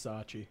miss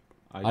Sachi.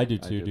 I do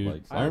too, did dude.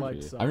 like I Sachi. like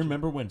Sachi. I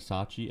remember when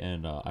Sachi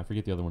and I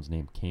forget the other one's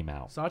name came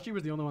out. Sachi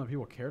was the only one that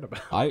people cared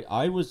about.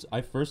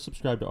 I first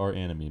subscribed to our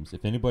Animemes.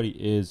 If anybody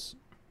is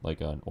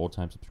like an old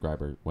time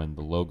subscriber, when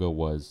the logo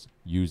was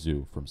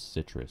Yuzu from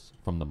Citrus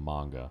from the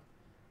manga.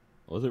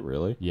 Was it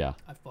really? Yeah,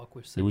 I fuck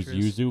with it was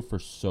Citrus. Yuzu for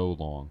so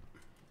long,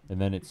 and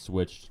then it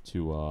switched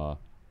to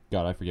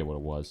God, I forget what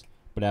it was.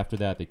 But after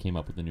that, they came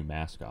up with the new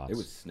mascots. It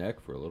was Sneck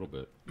for a little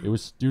bit. It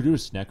was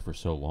Sneck for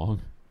so long.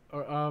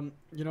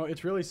 You know,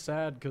 it's really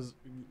sad because,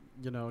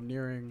 you know,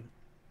 nearing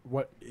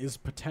what is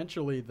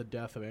potentially the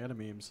death of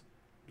Animemes,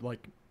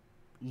 like,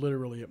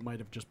 literally it might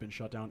have just been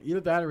shut down. Either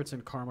that or it's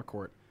in karma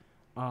court.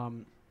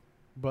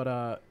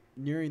 But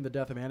nearing the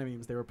death of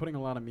Animemes, they were putting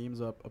a lot of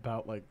memes up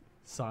about, like,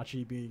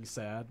 Sachi being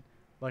sad.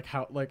 Like,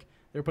 how, like,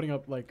 they were putting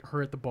up, like,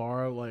 her at the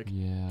bar, like,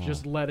 Yeah.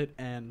 just let it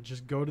end.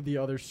 Just go to the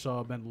other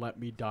sub and let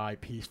me die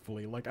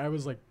peacefully. Like, I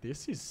was like,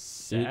 this is It,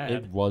 sad.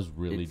 it was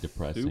really It's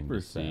depressing super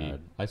to see.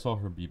 sad. I saw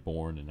her be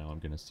born, and now I'm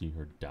gonna see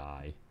her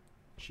die.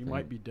 She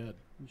might be dead.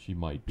 She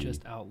might be.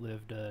 Just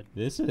outlived a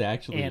This is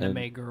actually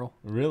anime girl.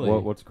 really.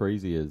 What's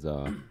crazy is,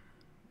 I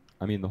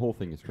mean, the whole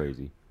thing is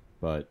crazy,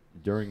 but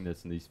during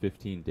this, in these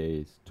 15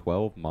 days,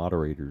 12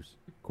 moderators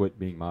quit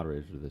being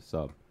moderators of this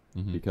sub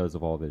Mhm. because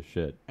of all this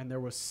shit. And there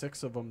was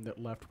 6 of them that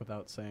left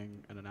without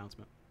saying an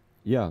announcement.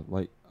 Yeah,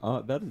 like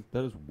that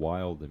is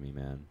wild to me,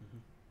 man.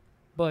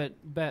 But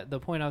the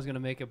point I was going to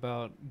make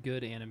about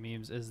good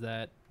animemes is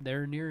that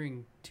they're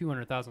nearing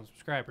 200,000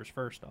 subscribers,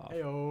 first off.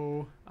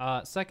 Heyo.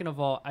 Second of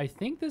all, I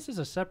think this is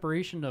a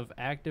separation of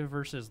active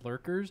versus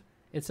lurkers.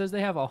 It says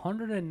they have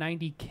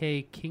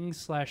 190K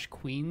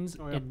kings/queens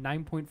Oh, yeah. and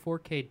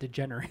 9.4K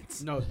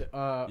degenerates. No,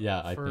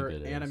 Yeah, I for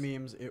think it is.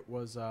 Animemes,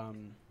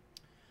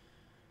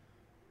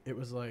 it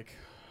was like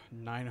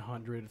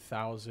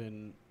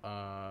 900,000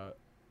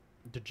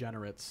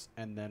 degenerates,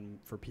 and then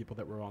for people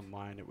that were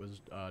online, it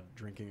was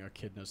drinking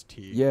Echidna's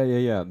tea.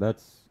 Yeah.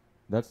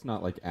 That's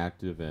not like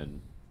active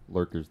and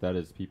lurkers. That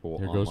is people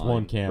Here online goes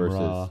one camera.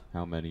 versus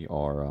how many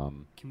are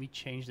Can we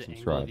change the angle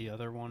Subscribe. of the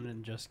other one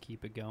and just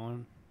keep it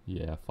going?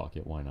 Yeah, fuck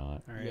it, why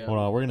not? All right. Yeah. Hold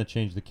on, we're gonna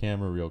change the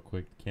camera real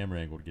quick, the camera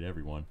angle to get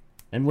everyone.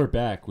 And we're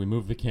back. We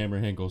moved the camera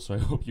angle, so I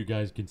hope you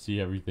guys can see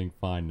everything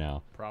fine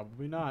now.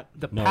 Probably not.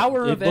 The No,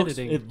 power it of looks,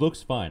 editing. It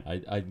looks fine.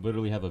 I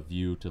literally have a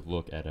view to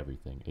look at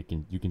everything.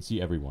 You can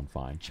see everyone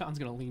fine. John's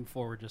going to lean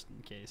forward just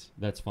in case.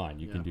 That's fine.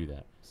 You can Yeah. do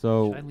that.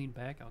 so. Should I lean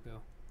back? I'll go.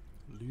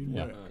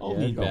 Yeah. back. I'll Yeah,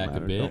 lean it don't back a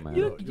matter, bit. don't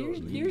matter. Look, Yo, here's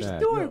lean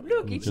back. Storm.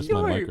 Look, It's it's just my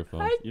Storm.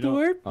 microphone. Hi, You know,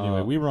 Storm.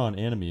 Anyway, we were on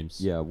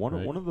Animemes. Yeah, one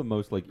right? of the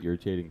most like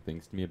irritating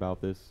things to me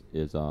about this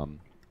is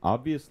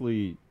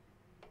obviously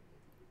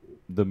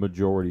the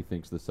majority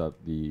thinks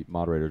the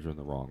moderators are in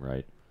the wrong,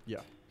 right?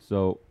 Yeah.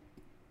 So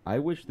I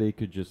wish they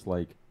could just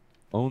like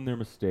own their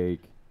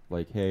mistake,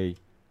 like, hey,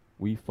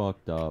 we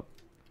fucked up.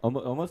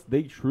 Unless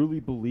they truly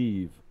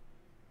believe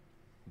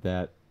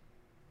that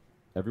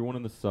everyone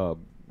in the sub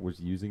was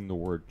using the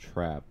word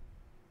trap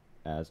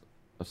as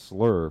a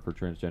slur for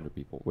transgender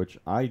people, which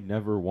I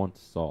never once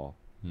saw,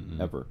 Mm-mm.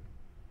 ever.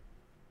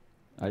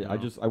 I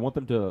No. want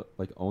them to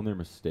like own their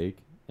mistake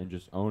and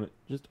just own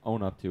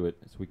up to it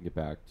so we can get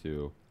back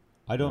to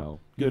I don't. know,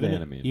 good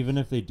even animes. Even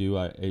if they do,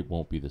 it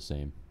won't be the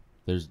same.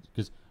 There's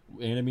because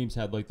Animemes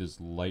had like this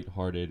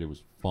lighthearted. It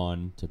was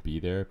fun to be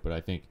there, but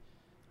I think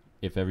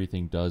if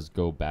everything does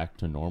go back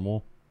to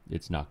normal,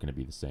 it's not going to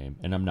be the same,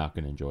 and I'm not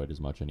going to enjoy it as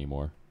much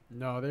anymore.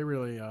 No, they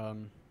really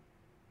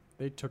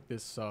they took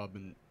this sub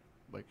and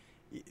like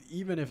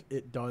even if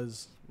it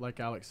does, like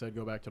Alex said,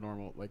 go back to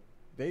normal, like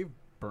they've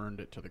burned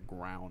it to the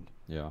ground.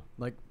 yeah.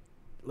 Like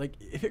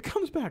if it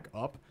comes back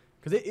up,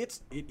 because it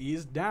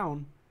is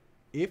down.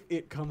 If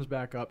it comes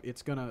back up,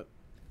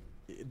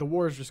 the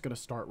war is just gonna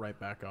start right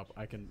back up.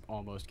 I can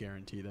almost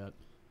guarantee that.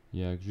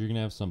 Yeah, because you're going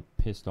to have some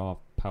pissed off,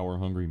 power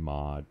hungry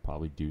mod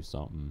probably do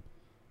something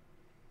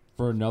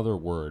for another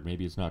word.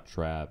 Maybe it's not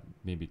trap.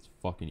 Maybe it's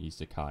fucking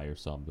Isekai or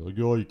something. They're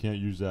like, oh, you can't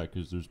use that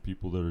because there's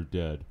people that are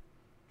dead.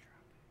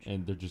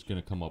 And they're just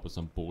going to come up with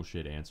some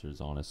bullshit answers,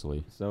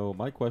 honestly. So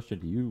my question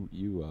to you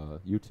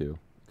two,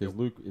 because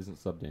Luke isn't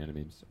subbed to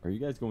Animemes, are you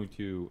guys going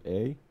to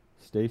A,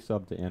 stay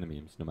subbed to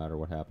Animemes no matter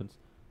what happens,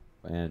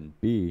 and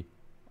B,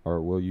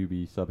 or will you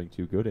be subbing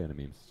to good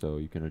Animemes so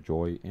you can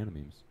enjoy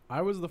Animemes?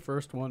 I was the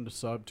first one to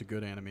sub to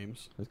good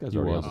Animemes. This guy's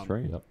You already was. on the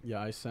train. Yep.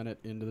 Yeah, I sent it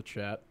into the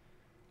chat.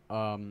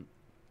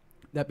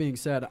 That being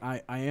said,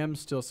 I am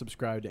still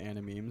subscribed to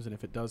Animemes, and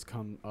if it does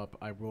come up,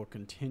 I will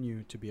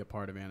continue to be a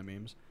part of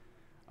Animemes.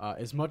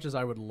 As much as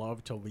I would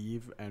love to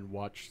leave and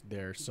watch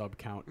their sub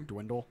count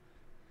dwindle,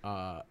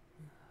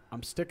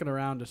 I'm sticking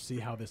around to see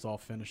how this all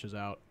finishes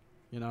out.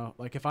 You know,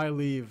 like if I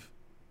leave,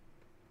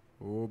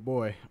 oh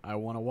boy, I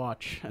want to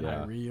watch, and I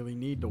Yeah. really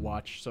need to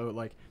watch. So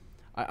like,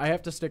 I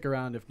have to stick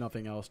around if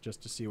nothing else,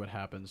 just to see what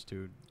happens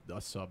to a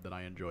sub that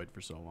I enjoyed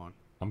for so long.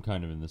 I'm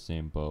kind of in the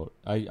same boat.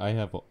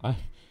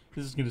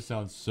 This is gonna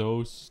sound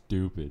so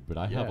stupid, but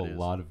I Yeah, have a it is.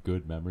 lot of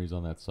good memories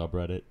on that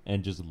subreddit,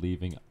 and just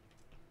leaving. I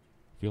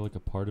feel like a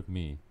part of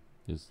me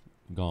is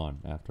gone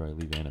after I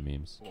leave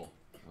Animemes.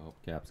 Oh,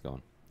 Cap's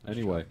gone.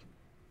 Anyway,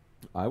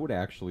 I would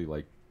actually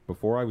like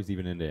before I was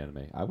even into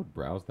anime, I would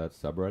browse that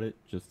subreddit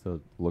just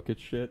to look at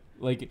shit.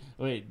 Like,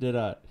 wait,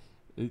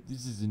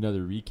 this is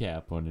another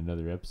recap on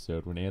another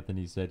episode when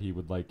Anthony said he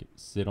would like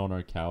sit on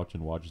our couch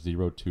and watch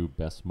 02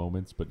 best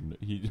moments, but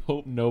he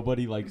hoped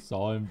nobody like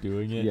saw him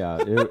doing it. Yeah,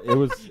 it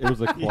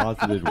was a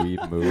closeted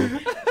weeb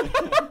move.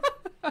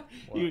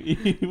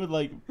 He would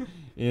like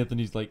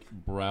Anthony's like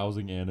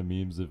browsing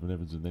animemes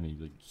and then he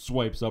like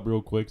swipes up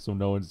real quick so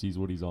no one sees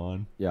what he's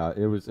on. Yeah,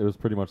 it was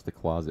pretty much the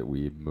closet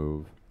weeb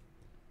move.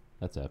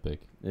 That's epic.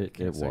 It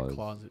Can't say was.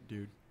 closet,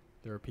 dude.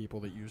 There are people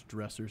that use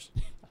dressers.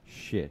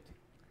 Shit.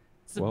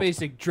 It's a Well-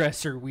 basic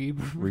dresser weeb.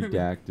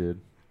 Redacted.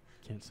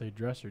 Can't say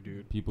dresser,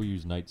 dude. People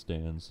use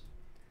nightstands.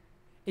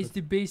 It's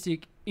the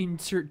basic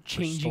insert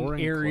changing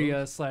storing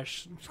area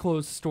 /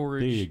 clothes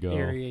storage There you go.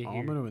 area Oh, here.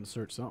 I'm going to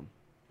insert something.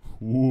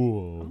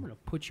 Whoa. I'm gonna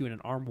put you in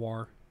an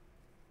armoire.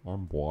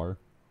 Armoire.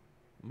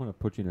 I'm gonna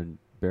put you in a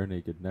bare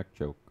naked neck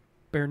choke.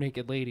 Bare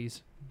naked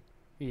ladies.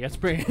 Yes,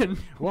 Brandon.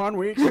 1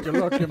 week since you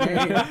looked at me.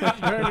 Turn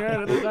you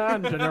out of the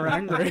dungeon, you're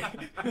angry.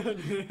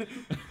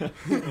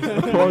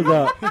 What was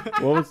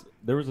that?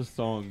 There was a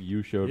song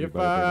you showed me If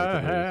by I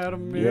the had a Yeah,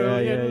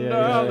 million yeah.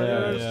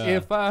 dollars,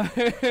 If I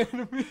had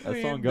 $1 That song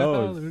million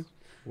goes. dollars.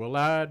 well,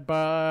 I'd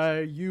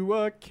buy you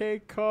a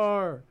cake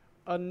car,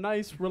 a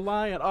nice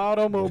Reliant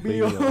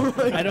automobile.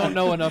 I don't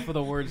know enough of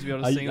the words to be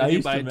able to sing I with you,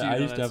 used but I to, do I know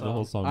used that to have the song.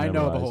 whole song I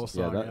know the memorized. whole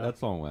Yeah, song. that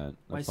song went.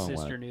 My That song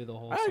sister went. knew the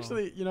whole I song.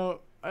 actually,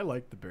 I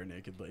like the bare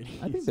naked ladies.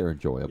 I think they're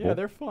enjoyable. yeah,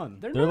 they're fun.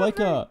 They're not like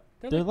very-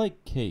 they're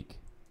like cake.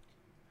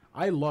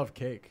 I love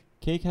cake.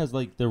 Cake has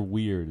like they're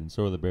weird, and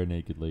so are the bare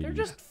naked ladies.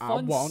 They're just I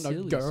fun, want a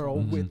silly girl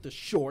songs. with a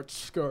short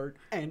skirt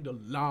and a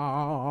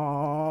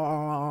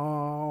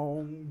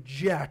long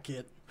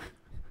jacket.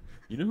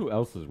 You know who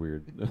else is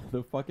weird?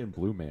 The fucking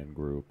Blue Man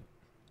Group.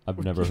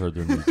 I've never heard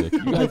their music.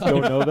 You guys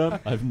don't know them?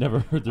 I've never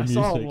heard their I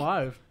music. saw them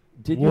live.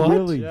 Did What? you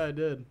really? Yeah, I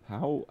did.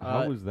 How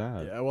was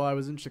that? Yeah, well, I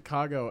was in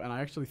Chicago and I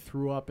actually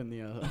threw up in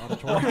the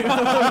auditorium.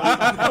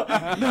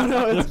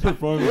 no, This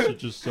performance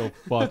is just so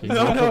fucking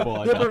no, horrible.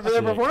 I their, got their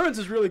sick. performance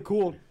is really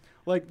cool.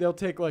 Like they'll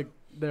take a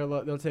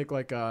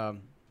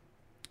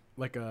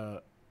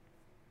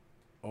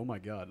oh my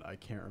god, I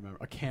can't remember,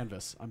 a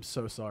canvas. I'm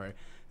so sorry.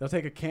 They'll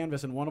take a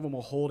canvas and one of them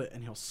will hold it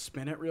and he'll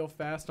spin it real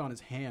fast on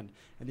his hand,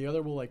 and the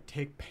other will like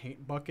take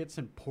paint buckets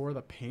and pour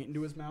the paint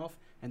into his mouth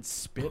and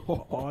spit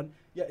on.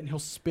 Yeah, and he'll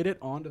spit it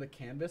onto the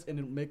canvas and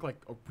it'll make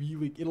like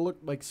it'll look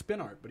like spin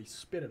art, but he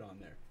spit it on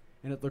there,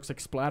 and it looks like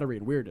splattery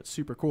and weird. It's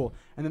super cool.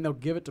 And then they'll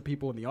give it to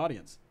people in the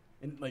audience.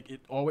 And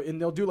and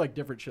they'll do like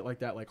different shit like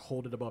that, like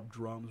hold it above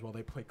drums while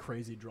they play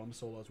crazy drum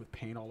solos with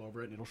paint all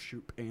over it, and it'll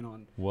shoot paint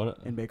on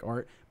and make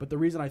art. But the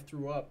reason I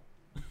threw up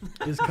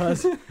is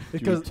because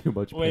too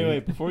much.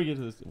 Wait, before we get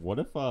to this, what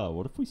if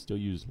we still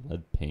use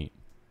lead paint?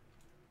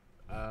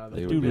 the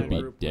They Blue would Man be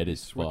Group dead would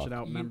as switching fuck.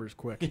 out members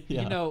quick.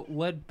 Yeah. You know,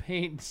 lead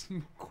paint.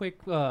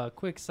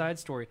 quick side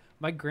story.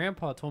 My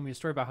grandpa told me a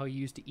story about how he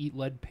used to eat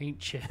lead paint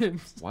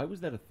chips. Why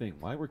was that a thing?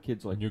 Why were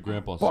kids like, And your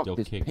grandpa's fuck, still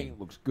this kicking. paint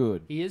looks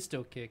good? He is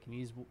still kicking.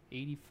 He's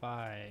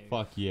 85.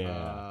 Fuck yeah.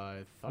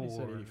 I thought he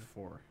said 4.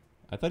 84.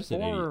 I thought he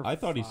said 80. 4 or I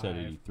thought he said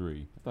 5.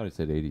 83. I thought he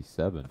said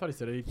 87. I thought he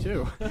said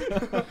 82.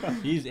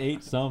 He's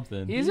 8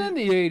 something. He's in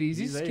the 80s. He's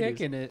He's 80s.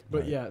 kicking it.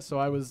 But Right. yeah, so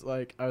I was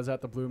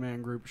at the Blue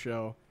Man Group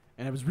show,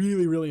 and it was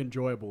really, really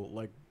enjoyable.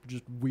 Like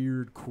just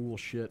weird, cool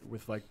shit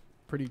with like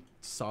pretty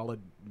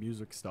solid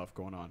music stuff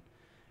going on.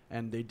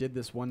 And they did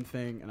this one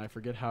thing, and I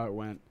forget how it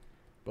went,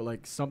 but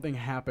like something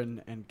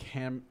happened, and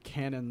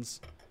cannons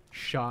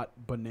shot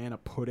banana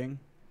pudding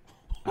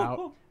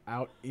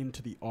out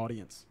into the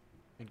audience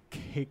and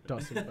caked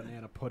us in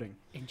banana pudding.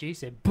 And Jay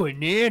said,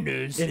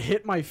 bananas. It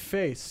hit my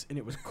face, and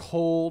it was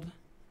cold,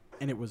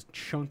 and it was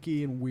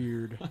chunky and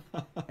weird,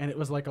 and it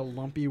was like a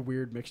lumpy,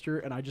 weird mixture,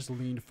 and I just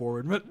leaned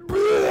forward and went,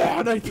 "Bleh,"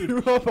 and I threw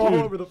up all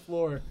Dude. over the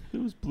floor.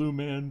 It was Blue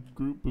Man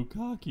Group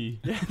Bukkake.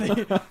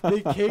 Yeah,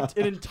 they caked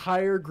an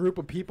entire group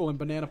of people in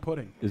banana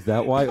pudding. Is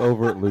that why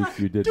over at Luke's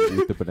you didn't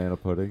eat the banana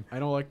pudding? I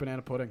don't like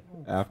banana pudding.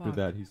 Oh, After fuck.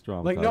 that, he's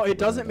traumatized. Like, no, with it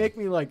doesn't banana. make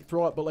me, like,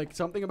 throw up, but, like,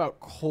 something about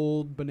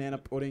cold banana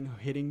pudding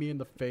hitting me in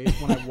the face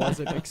when I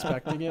wasn't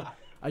expecting it.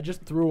 I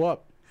just threw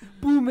up.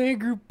 Blue Man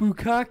Group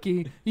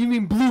Bukkake. You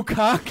mean Blue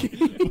Cocky?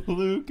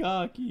 Blue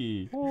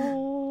Cocky.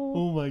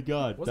 Oh my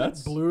god. Was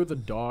That's that Blue the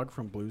dog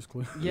from Blue's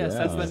Clues? Yes,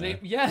 that's the Yeah. name.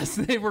 Yes,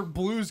 they were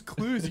Blue's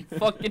Clues. You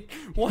fucking.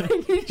 What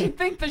did you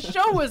think the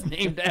show was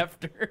named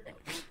after?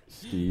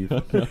 Steve. No,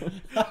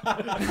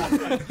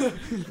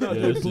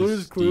 this is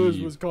Blue's Clues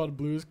Steve. was called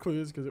Blue's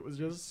Clues because it was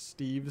just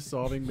Steve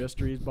solving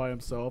mysteries by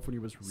himself when he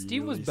was really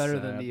Steve was better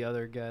than sad. the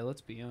other guy.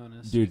 Let's be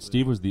honest. Dude,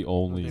 Steve was the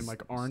only. name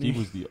like Arnie? Steve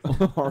was the.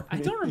 I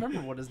don't remember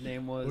what his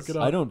name was. Look it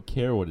up. I don't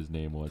care what his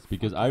name was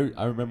because I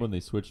remember when they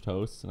switched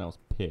hosts and I was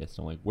pissed.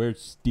 I'm like,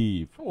 "Where's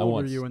Steve? How I old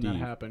want were you when that Steve."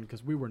 happened?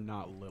 Because we were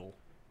not little.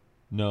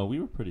 No, we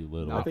were pretty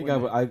little. No, I Not think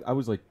when I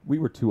was like, we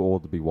were too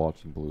old to be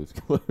watching Blue's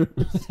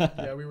Clues.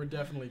 Yeah, we were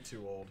definitely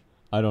too old.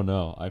 I don't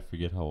know. I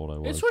forget how old I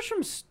It was. switched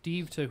from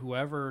Steve to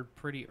whoever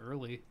pretty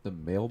early. The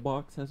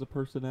mailbox has a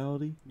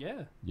personality.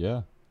 Yeah.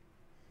 Yeah,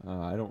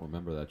 I don't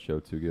remember that show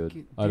too good.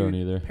 Dude, I don't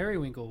either.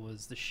 Periwinkle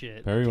was the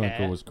shit. Periwinkle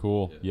Cat, was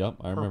cool. Yeah. Yep,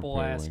 I remember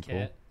purple ass Periwinkle.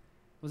 cat.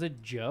 Was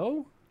it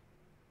Joe?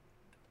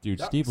 Dude,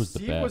 Steve was the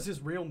Steve best. was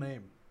his real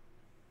name.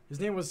 His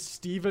name was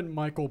Stephen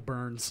Michael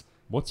Burns.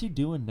 What's he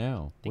doing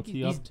now? I think What's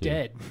he he's up to?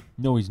 dead.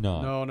 No, he's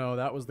not. No,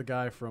 that was the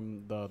guy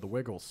from the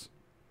Wiggles.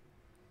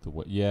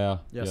 Yeah.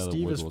 Yeah, the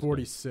Steve is Wiggles guy.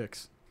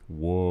 46.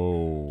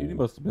 Whoa. Dude, he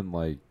must have been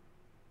like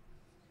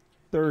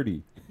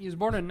 30. He was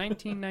born in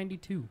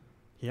 1992.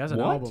 He has an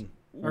What? album.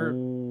 Or-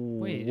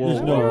 wait, Whoa, is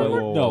that no, what I no,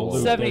 remember? no,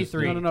 Luke,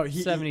 73. No,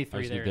 he- 73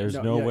 Actually, there. there's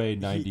No, no yeah, way he-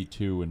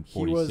 92 and He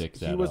was 46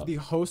 he add was up. the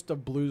host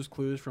of Blue's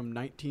Clues from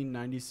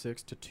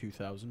 1996 to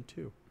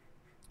 2002.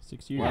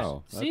 6 years.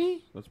 Wow.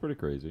 See? That's pretty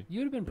crazy.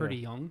 You'd have been pretty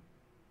Yeah. young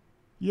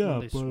Yeah, when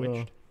they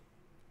switched.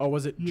 Oh,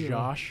 was it Yeah.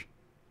 Josh?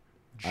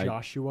 I-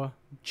 Joshua?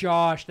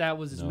 Josh, that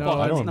was his No, No, fucking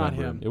I that's don't not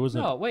remember him. It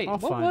wasn't. No, wait. I'll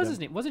What find was him. his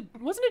name? Wasn't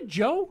it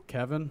Joe?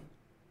 Kevin?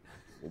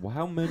 Well,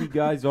 how many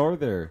guys are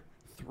there?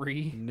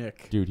 3.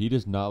 Nick? Dude, he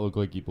does not look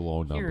like he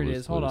belonged on Here it Blue's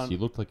is, hold Clues. on. He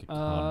looked like a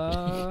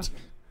Uh, convict.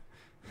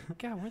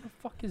 God, where the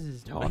fuck is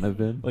his name?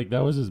 Donovan? Like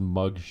that was his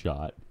mug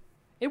shot.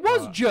 It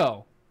was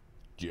Joe.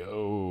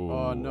 Joe.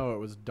 Oh, no, it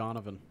was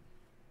Donovan.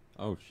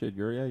 Oh shit,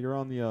 you're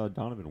on the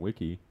Donovan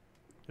wiki.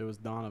 It was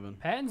Donovan.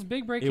 Patton's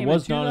big break It came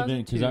was in Donovan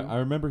because 2002. I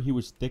remember he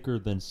was thicker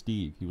than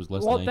Steve. He was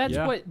less Well, lanky. that's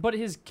Yeah. what. But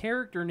his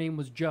character name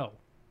was Joe.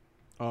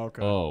 Oh,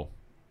 okay. Oh,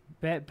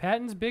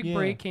 Patton's big Yeah.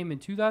 break came in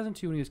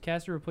 2002 when he was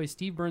cast to replace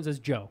Steve Burns as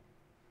Joe.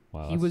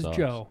 wow. He that was sucks.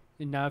 Joe.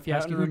 And now if you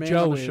ask Patton who remained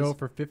Joe on the is, show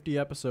for 50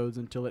 episodes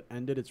until it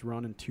ended its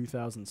run in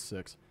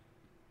 2006.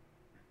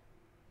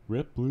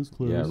 Rip Blue's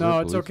Clues. Yeah, No,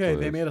 Rip it's Blue's okay.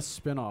 They Clues. made a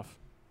spin-off.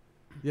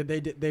 Yeah,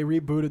 they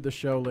rebooted the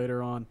show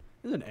later on.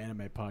 This is an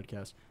anime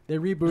podcast. They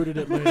rebooted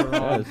it later Yeah,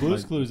 on it's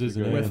Blue's like- Clues is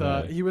an good. with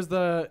anime. he was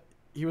the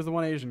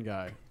one Asian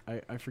guy.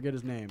 I forget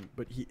his name,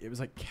 but it was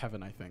like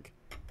Kevin, I think.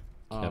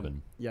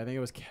 Kevin. Yeah, I think it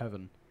was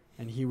Kevin,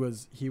 and he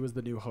was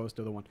the new host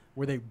of the one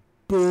where they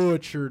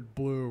butchered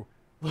Blue.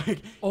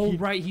 Like oh he-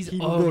 right, he's he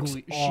ugly.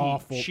 looks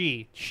awful.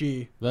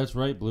 She. That's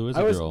right. Blue is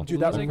I a was girl. dude,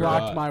 that Blue is a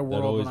rocked girl. my That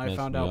world always when I messed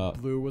found me out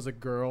up. Blue was a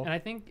girl. And I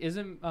think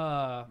isn't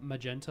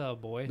Magenta a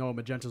boy? No,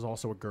 Magenta's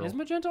also a girl. Is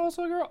Magenta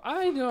also a girl?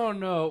 I don't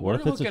know. What We're if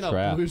it's a looking up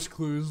trap? Blue's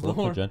Clues, What if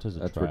Lord. Magenta's a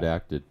That's trap?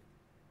 redacted.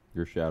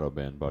 You're shadow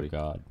banned, Oh buddy.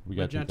 God, we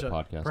got to take the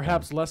Magenta. podcast.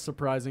 Perhaps less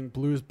surprising,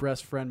 Blue's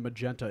best friend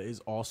Magenta is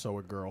also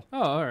a girl.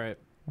 Oh, all right.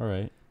 down. All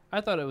right.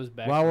 I thought it was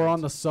back. While we're on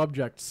the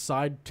subject,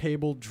 side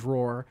table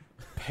drawer,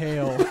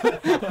 pale,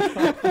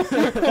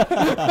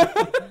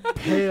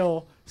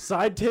 pale,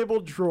 side table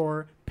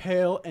drawer,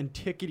 pale, and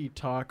tickety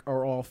talk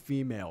are all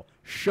female.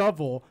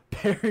 Shovel,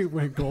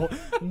 periwinkle,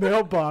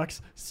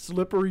 mailbox,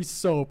 slippery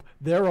soap,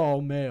 they're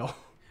all male.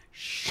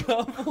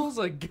 Shovel's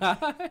a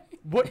guy.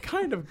 What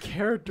kind of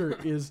character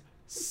is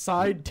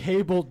side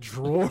table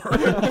drawer?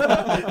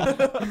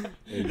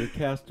 Hey, you're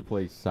cast to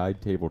play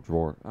side table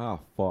drawer. Ah,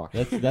 fuck.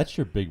 That's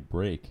your big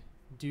break.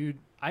 Dude,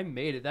 I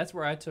made it. That's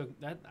where I took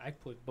that. I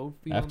put both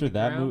feet After on the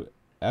that ground.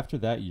 after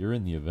that, you're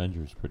in the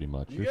Avengers pretty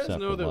much. You You're guys set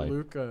know for that life.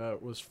 Luke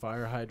was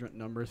fire hydrant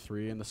number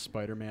 3 in the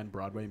Spider-Man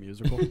Broadway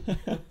musical?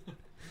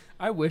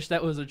 I wish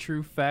that was a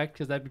true fact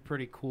because that'd be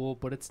pretty cool,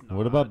 but it's not.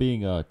 What about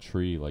being a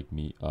tree like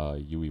me?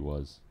 Yui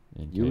was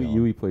in Yui, K-On?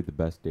 Yui played the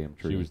best damn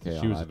tree She was in she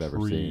K-On! was I've a ever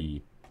seen.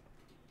 tree.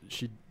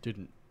 She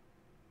didn't.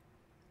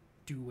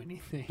 do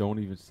anything? Don't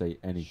even say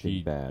anything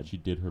She bad. She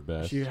did her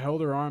best. She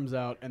held her arms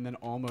out and then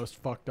almost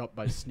fucked up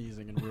by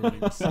sneezing and ruining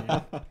the scene.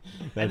 That's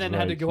and then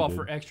had to right, go she Oh, out did.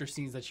 for extra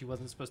scenes that she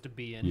wasn't supposed to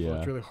be in. Yeah.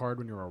 It's really hard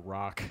when you're a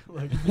rock.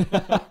 Like,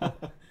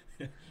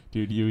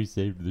 Dude, Yui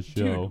saved the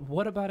show. Dude,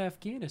 what about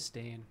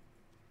Afghanistan?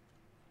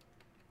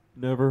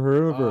 Never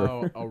heard of her.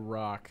 oh, a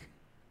rock.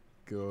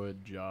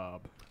 Good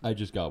job. I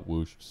just got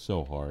whooshed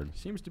so hard.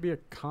 Seems to be a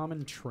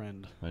common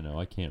trend. I know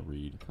I can't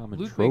read. Common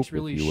Luke trope, makes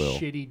really if you will.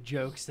 shitty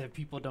jokes that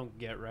people don't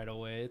get right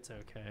away. It's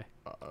okay.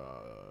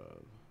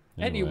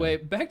 Anyway,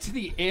 back to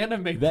the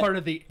anime That- part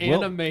of the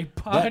well, anime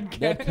podcast.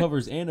 that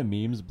covers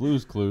animemes,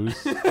 Blues Clues.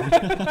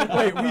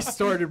 Wait, we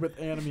started with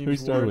animemes. We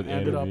started with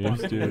ended up on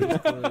animemes, dude. Blue's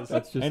Clues.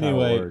 That's just how it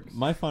Anyway, works.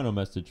 my final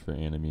message for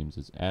animemes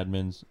is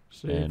admins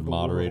Save and the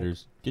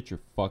moderators, get your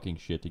fucking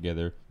shit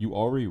together. You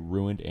already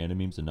ruined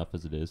animemes enough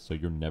as it is, so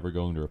you're never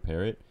going to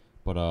repair it.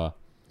 But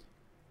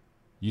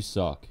you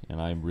suck, and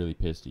I'm really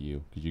pissed at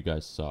you because you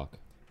guys suck.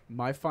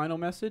 My final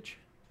message?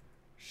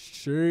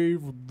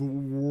 Save the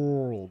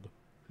world.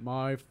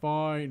 My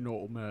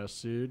final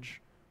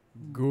message.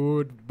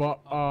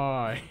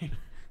 Goodbye.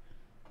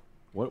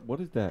 What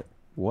is that?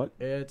 What?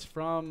 It's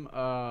from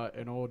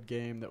an old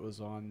game that was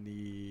on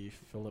the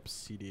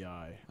Philips CDI.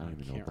 I don't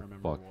even know can't what the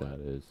remember fuck what. that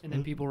is. And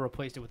then people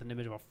replaced it with an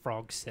image of a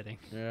frog sitting.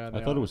 Yeah,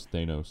 I thought it was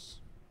Thanos.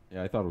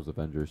 Yeah, I thought it was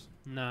Avengers.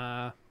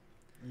 Nah.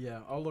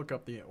 Yeah, I'll look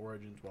up the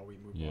origins while we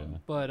move Yeah. on.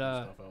 But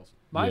to stuff else.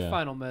 my Yeah.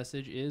 final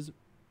message is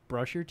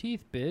brush your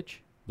teeth,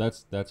 bitch.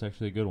 That's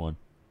actually a good one.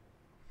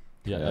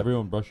 Yeah, Yeah.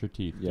 everyone brush your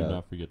teeth. Yeah. Do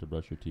not forget to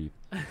brush your teeth.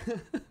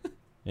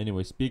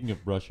 Anyway, speaking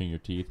of brushing your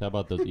teeth, how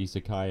about those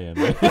isekai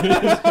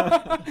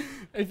anime?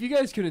 If you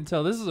guys couldn't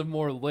tell, this is a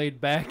more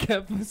laid back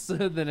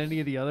episode than any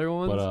of the other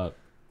ones. But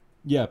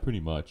yeah, pretty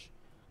much.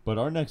 But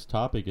our next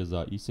topic is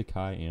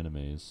isekai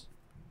animes.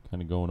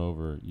 Kind of going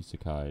over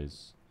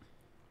isekais.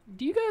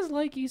 Do you guys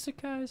like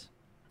isekais?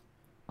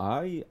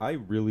 I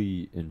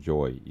really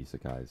enjoy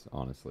isekais,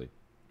 honestly.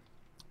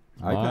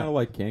 I My- kind of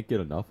like can't get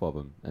enough of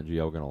them.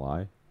 NGL gonna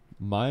lie.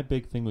 My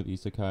big thing with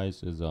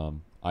isekais is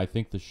I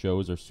think the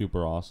shows are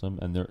super awesome,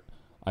 and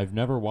I've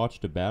never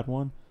watched a bad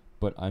one,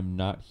 but I'm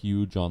not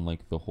huge on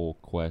like the whole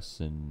quests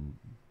and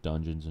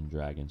Dungeons and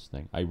Dragons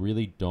thing. I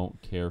really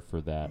don't care for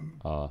that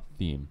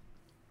theme.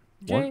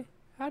 Jay,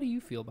 how do you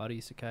feel about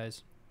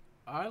isekais?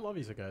 I love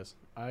isekais.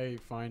 I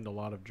find a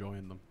lot of joy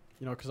in them.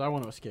 You know, because I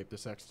want to escape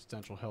this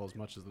existential hell as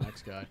much as the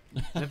next guy.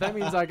 And if that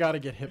means I got to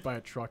get hit by a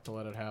truck to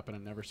let it happen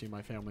and never see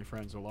my family,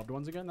 friends, or loved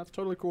ones again, that's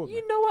totally cool with me.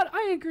 You know what?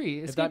 I agree.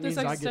 If Escape that this means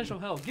I get existential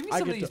to- hell. Give me I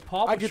some of get these to-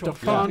 Paw I get Patrol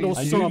to fondle I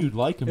copies. knew some- you'd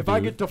like 'em, If I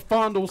dude. get to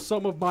fondle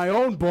some of my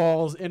own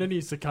balls in an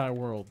isekai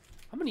world.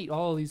 I'm gonna eat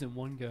all of these in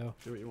one go.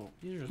 Do what you want.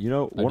 These are You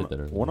know, I did that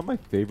earlier. one of my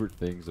favorite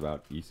things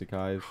about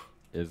isekais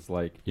is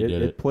like He did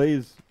it it.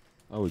 plays.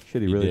 Oh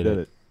shit, he He really did did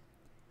it. it.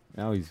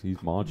 Now he's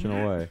munching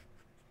away.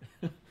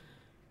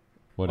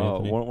 What,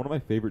 Anthony? One of my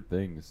favorite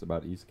things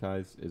about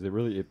isekais is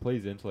it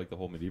plays into like the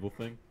whole medieval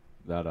thing.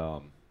 That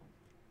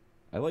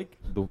I like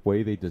the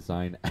way they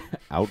design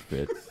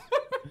outfits,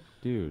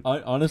 dude.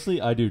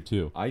 Honestly, I do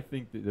too. I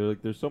think that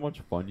there's so much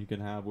fun you can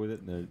have with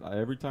it, and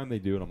every time they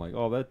do it, I'm like,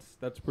 oh,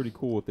 that's pretty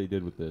cool what they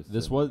did with this.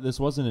 This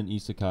wasn't an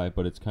isekai,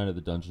 but it's kind of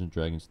the Dungeons and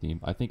Dragons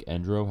theme. I think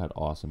Endro had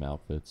awesome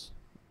outfits.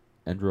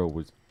 Endro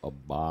was a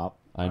bop.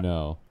 I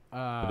know,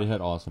 but it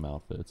had awesome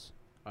outfits.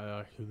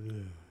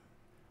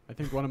 I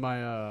think one of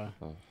my Oh.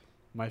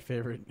 my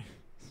favorite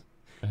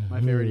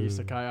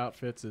isekai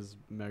outfits is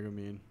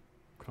Megumin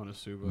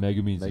Konosuba.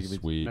 Megumin's is Megumin's-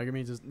 sweet.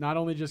 Megumin's is not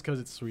only just because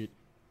it's sweet,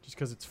 just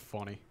because it's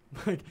funny.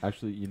 Like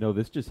Actually,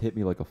 this just hit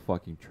me like a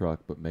fucking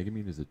truck. But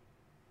Megumin is a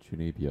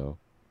Chunibyo.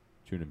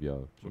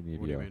 what do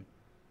you mean?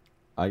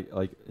 I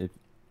like if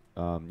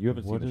you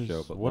haven't What seen the is-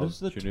 show, but what love is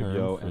the term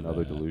Chunibyo for and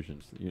other that?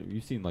 delusions.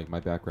 You've seen like my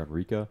background,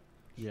 Rika.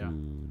 Yeah.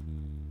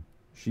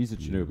 She's a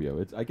Yeah.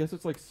 Chunibyo. I guess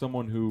it's like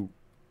someone who,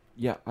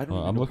 yeah, I don't Well,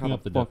 even I'm know looking how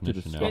up the fuck to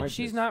definition now. describe And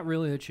she's this. not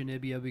really a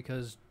Chunibyo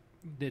because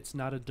it's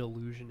not a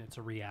delusion; it's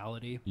a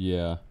reality.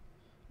 Yeah,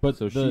 but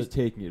So she's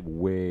taking it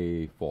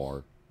way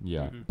far.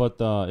 yeah. Mhm. But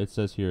it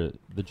says here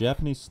the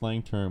Japanese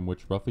slang term,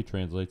 which roughly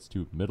translates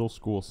to middle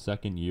school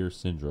second year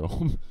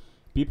syndrome.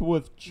 People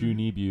with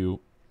chunibyu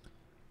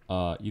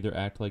either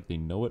act like they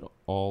know it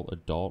all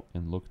adult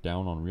and look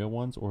down on real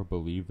ones, or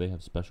believe they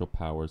have special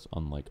powers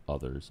unlike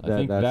others. I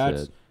think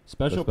that's it.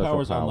 special, The special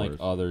powers unlike powers.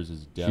 others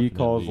is definitely. She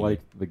calls like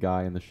the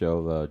guy in the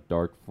show the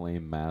Dark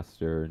Flame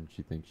Master, and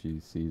she thinks she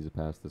sees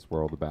past this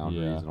world, the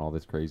boundaries, Yeah. and all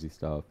this crazy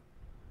stuff.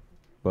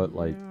 But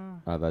like,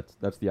 Yeah.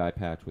 that's the eye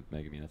patch with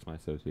Megumin. That's my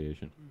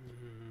association.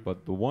 Mhm.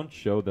 But the one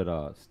show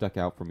that stuck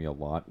out for me a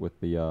lot with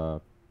the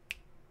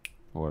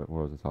what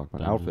was I talking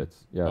about? Dungeon.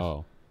 Outfits. Yes.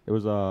 Oh, It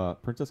was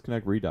Princess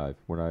Connect Redive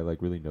when I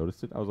like really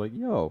noticed it. I was like,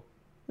 yo,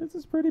 this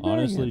is pretty banging.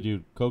 honestly,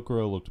 dude,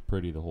 Kokoro looked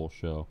pretty the whole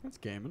show. That's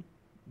gaming.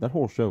 That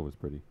whole show was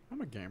pretty.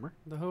 I'm a gamer.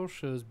 The whole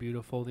show's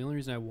beautiful. The only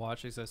reason I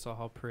watched is I saw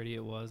how pretty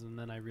it was, and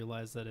then I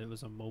realized that it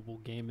was a mobile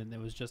game, and it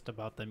was just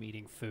about them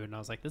eating food, and I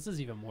was like, this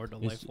is even more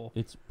delightful.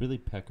 It's really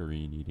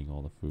Pecorine eating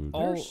all the food.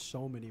 All- There's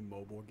so many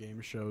mobile game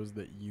shows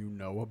that you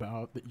know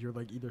about that you're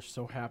like either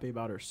so happy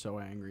about or so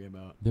angry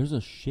about. There's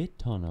a shit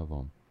ton of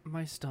them.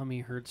 My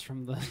stomach hurts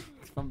from the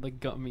from the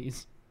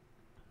gummies.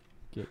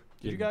 Did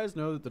you guys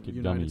know that the Get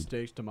United dummied.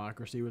 States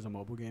Democracy was a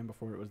mobile game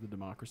before it was the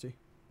Democracy?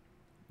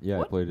 Yeah,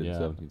 What? I played it Yeah.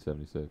 in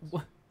 1776.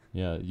 What?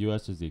 Yeah,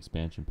 U.S. is the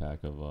expansion pack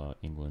of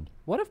England.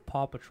 What if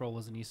Paw Patrol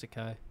was an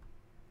isekai?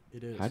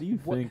 It is. How do you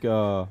What- think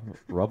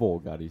Rubble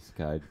got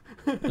isekai'd?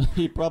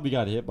 He probably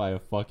got hit by a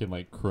fucking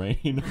like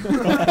crane.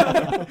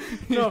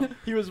 No,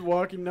 he was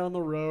walking down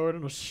the road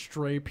and a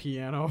stray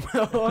piano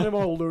fell on him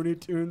all Looney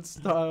Tunes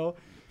style.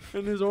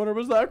 And his owner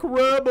was like,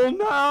 "Rebel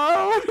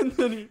now!" And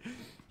then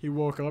he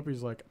woke up,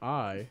 he's like,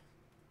 "I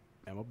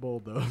am a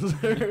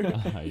bulldozer."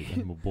 I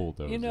am a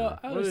bulldozer. You know,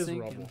 I What was is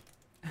thinking. Rubble?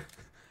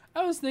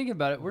 I was thinking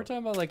about it. We're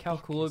talking about like how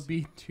cool it'd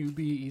be to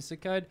be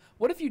isekai'd.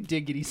 What if you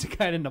did get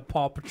isekai'd into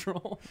Paw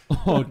Patrol?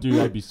 Oh, dude,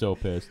 I'd be so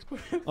pissed.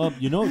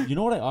 You know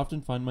what I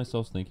often find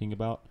myself thinking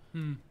about?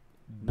 Hmm.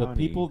 The Nani?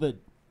 people that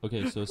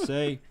okay, so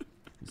say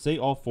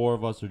all four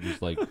of us are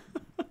just like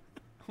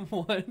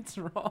What's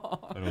wrong?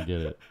 I don't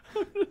get it.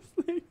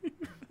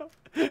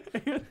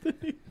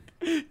 Anthony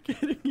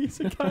getting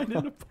isekai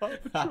into Paw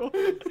Patrol,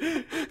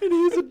 and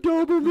he's a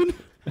Doberman,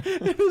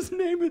 and his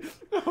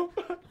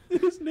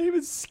name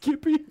is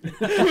Skippy,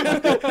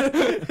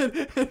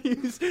 and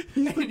he's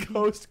the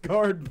Coast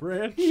Guard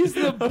branch. He's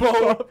the of Paw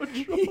boat.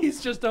 Patrol.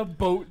 He's just a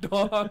boat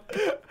dog.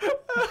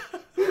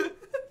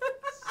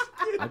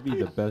 I'd be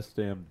the best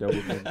damn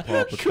Doberman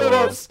Paw Patrol. Shut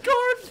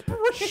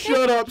up,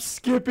 Shut up,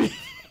 Skippy.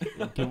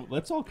 Okay,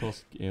 let's all call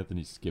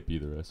Anthony Skippy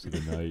the rest of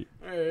the night.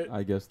 Hey, right.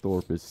 I guess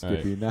Thorpe is All right.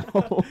 Skippy now.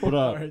 But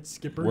All right,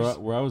 skippers.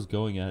 where I was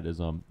going at is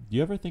do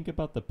you ever think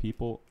about the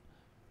people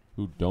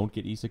who don't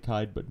get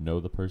isekai'd but know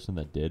the person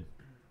that did?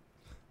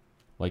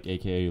 Like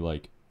AKA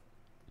like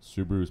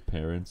Subaru's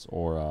parents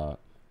or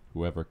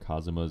whoever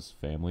Kazuma's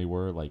family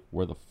were. Like,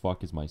 where the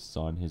fuck is my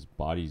son? His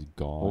body's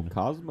Well,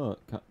 gone.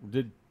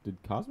 did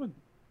Cosma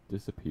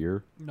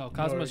disappear? No,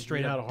 Cosmo he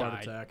straight had up a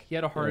heart died. ack. He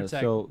had a heart Yeah,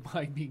 attack so-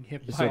 by being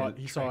hit He by saw, a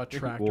he saw a tractor.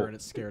 tractor Well, and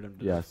it scared him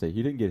to Yeah, death. say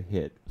he didn't get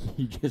hit.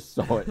 He just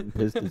saw it and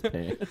pissed his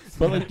pants.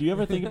 But like, do you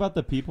ever think about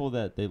the people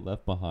that they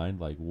left behind?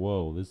 Like,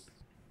 whoa,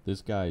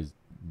 this guy's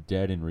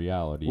dead in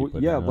reality, Well,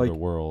 but yeah, in another like,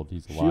 world,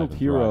 he's alive Shield and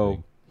Hero,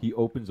 thriving. he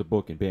opens a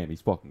book and bam,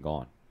 he's fucking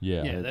gone.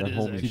 Yeah. Yeah, that is homie's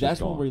See, actually- that's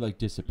just one where he gone. like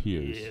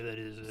disappears. Yeah, that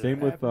is. Same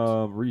with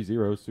happens.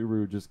 ReZero.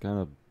 Subaru just kind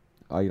of,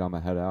 I'm gonna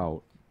head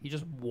out. He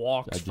just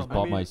walks I just from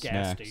bought a my gas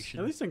snacks. station.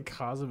 At least in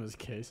Kazuma's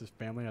case, his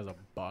family has a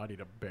body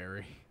to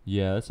bury.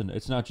 Yeah,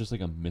 it's not just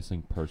like a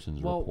missing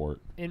persons Well,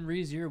 report. In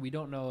ReZero, we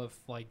don't know if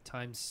like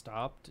time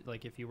stopped.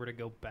 Like if you were to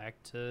go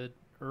back to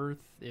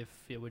Earth, if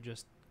it would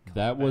just come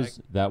That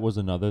back. was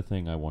another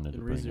thing I wanted to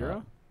In bring ReZero?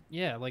 up.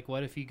 Yeah, like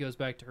what if he goes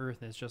back to Earth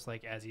and it's just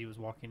like as he was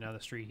walking down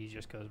the street, he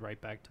just goes right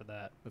back to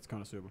that. That's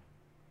Konosuba.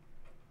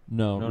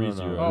 No, No, no, no.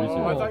 ReZero. Oh,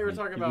 ReZero. I thought you were He-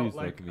 talking he about used,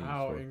 like, like convenience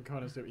how store. in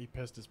Konosuba he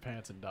pissed his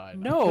pants and died.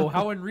 No,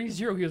 how in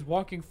ReZero he was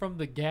walking from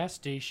the gas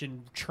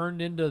station, turned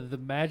into the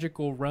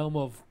magical realm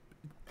of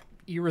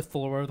Irithel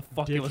or whatever the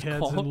fuck it was Dickheads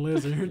called. and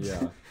lizards.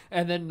 Yeah.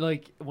 And then,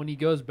 like, when he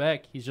goes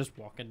back, he's just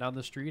walking down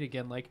the street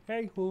again, like,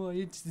 "Hey, well,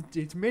 it's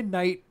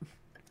midnight."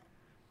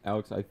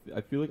 Alex,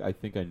 I feel like I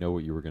think I know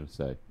what you were gonna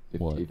say.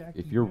 What?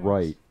 If you're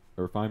right,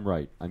 or if I'm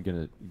right, I'm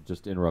gonna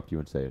just interrupt you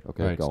and say it.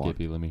 Okay, All right, go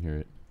Skippy, let me hear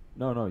it.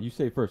 on. No, you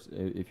say it first.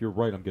 If you're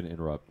right, I'm gonna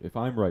interrupt. If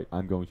I'm right,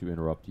 I'm going to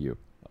interrupt you.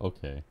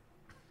 Okay.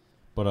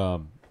 But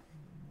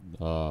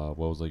what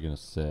was I gonna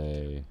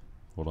say?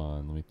 Hold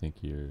on, let me think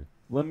here.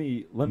 Let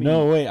me.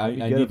 No, wait, I let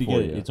me need get to for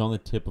get it. you. It's on the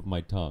tip of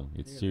my tongue.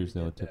 It's You're gonna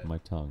seriously on the get tip that. of my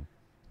tongue.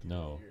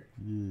 No. Yeah.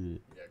 Yeah,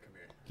 come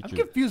here. Get I'm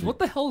your- confused. your- What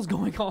the hell is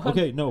going on?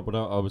 Okay, no, but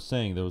I was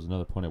saying there was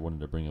another point I wanted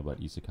to bring about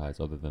isekais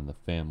other than the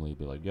family.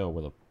 Be like, yo,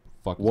 where the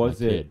fuck is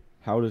Was my it? kid?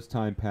 How does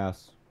time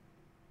pass?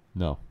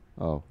 No.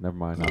 Oh, never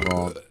mind. I'm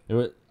wrong.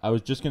 I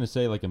was just gonna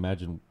say, like,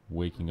 imagine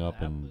waking up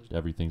That and was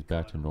everything's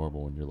back to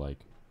normal, and you're like,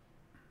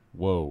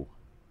 whoa.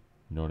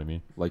 You know what I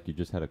mean? Like you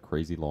just had a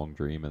crazy long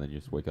dream, and then you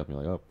just wake up and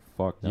you're like, oh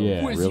fuck, that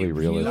Yeah. was Was really it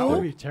realistic. That real?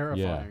 would be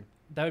terrifying.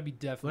 That would be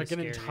definitely Like an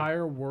scary.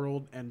 entire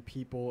world and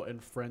people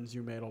and friends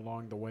you made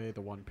along the way.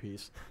 The One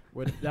Piece.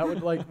 What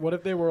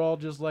if they were all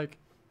just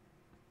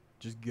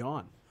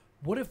gone?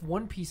 What if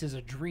One Piece is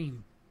a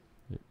dream?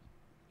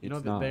 You know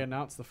It's that not. they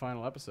announced the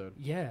final episode.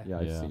 Yeah. Yeah,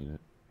 I've Yeah. seen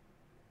it.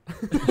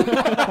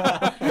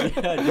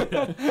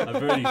 I've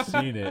already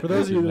seen it. For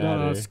those of you that Doesn't don't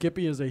know, matter.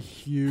 Skippy is a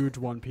huge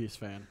One Piece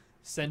fan.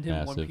 Send him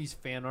One Massive. Piece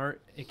fan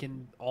art. It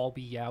can all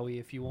be yaoi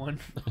if you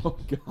want. Oh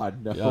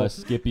God, no.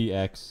 Skippy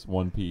X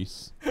One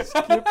Piece.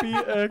 Skippy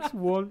X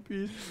One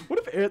Piece. What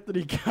if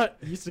Anthony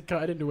got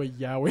isekai'd into a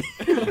yaoi?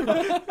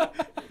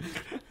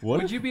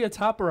 What? Would you be a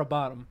top or a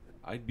bottom?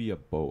 I'd be a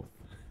both.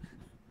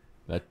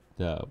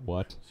 That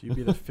what? So you'd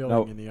be the filling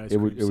No, in the ice it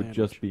cream would sandwich.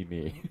 just be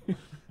me.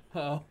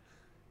 Oh.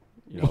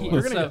 You know,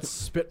 You're gonna So- get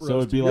spit roasted. So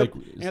it'd be You're- like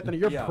Anthony,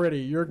 you're Yeah. pretty.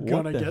 You're What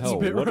gonna the get hell?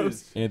 spit What is-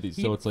 roasted. Andy.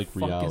 So He'd it's like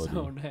fuck reality. his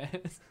own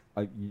ass.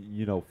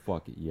 you know,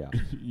 fuck it, yeah.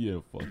 Yeah,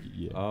 fuck it,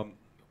 yeah.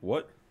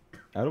 What?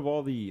 Out of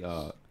all the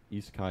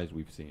isekais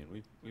we've seen,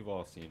 we've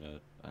all seen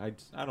I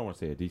don't want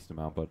to say a decent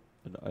amount, but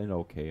an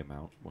okay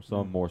amount.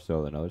 Some more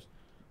so than others.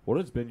 What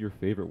has been your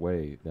favorite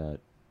way that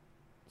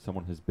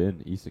someone has been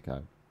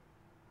isekai?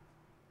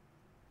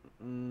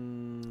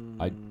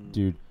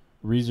 Dude,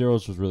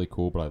 ReZero's was really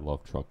cool, but I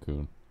love Truck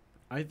Coon.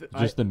 I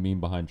Just the meme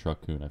behind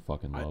Truck Coon, I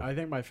fucking love. I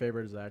think my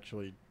favorite is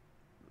actually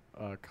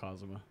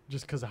Kazuma,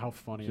 just because of how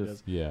funny it Just-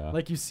 is. Yeah.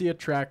 Like you see a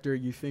tractor,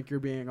 you think you're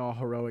being all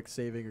heroic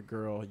saving a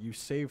girl, you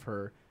save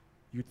her,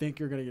 you think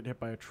you're gonna get hit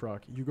by a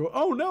truck, you go,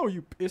 oh no,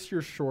 you piss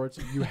your shorts,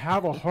 you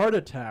have a heart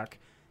attack,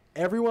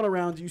 everyone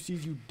around you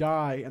sees you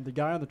die, and the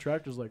guy on the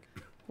tractor's like,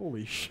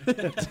 holy shit,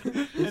 and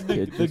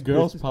kid the just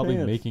girl's pissed his probably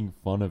pants. making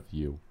fun of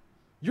you.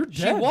 you're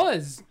She dead.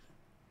 was.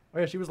 Oh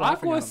yeah, she was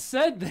laughing Aqua at him.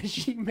 said that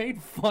she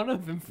made fun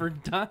of him for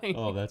dying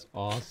Oh, that's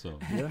awesome.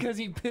 Yeah. because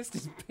he pissed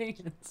his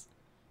pants.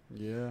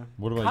 Yeah.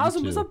 What about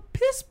Kazuma's you a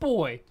piss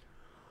boy.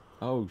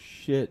 Oh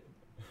shit,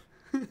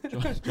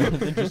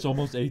 Jonathan just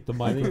almost ate the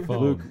microphone.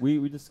 Luke.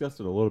 We discussed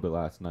it a little bit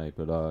last night,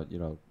 but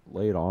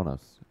lay it on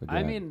us. I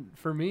again. mean,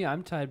 for me,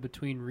 I'm tied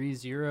between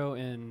ReZero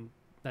and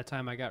that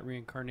time I got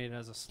reincarnated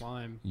as a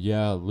slime.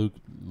 Yeah, Luke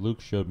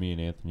showed me and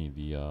Anthony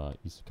the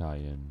isekai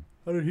in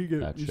How did he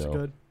get that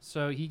show.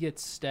 So he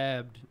gets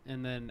stabbed,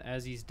 and then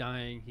as he's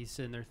dying, he's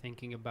sitting there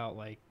thinking about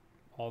like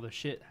all the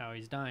shit how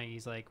he's dying.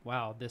 He's like,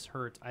 "Wow, this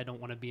hurts. I don't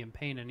want to be in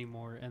pain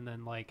anymore." And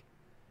then like,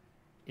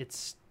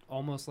 it's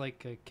almost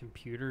like a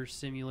computer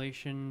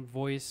simulation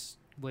voice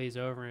lays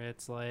over, and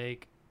it's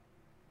like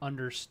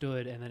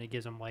understood, and then it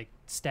gives him like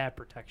stab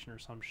protection or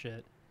some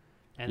shit.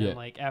 And Yeah. then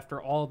like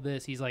after all of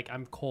this, he's like,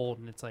 "I'm cold,"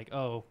 and it's like,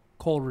 "Oh,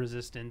 cold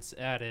resistance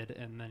added."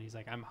 And then he's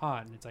like, "I'm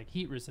hot," and it's like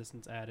heat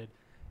resistance added.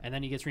 and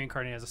then he gets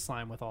reincarnated as a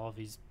slime with all of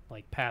these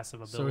like passive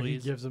So he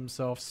abilities. gives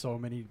himself so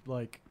many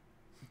like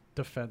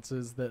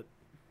defenses that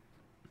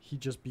he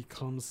just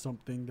becomes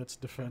something that's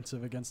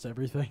defensive against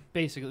everything.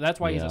 Basically, that's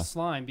why he's Yeah. a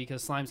slime,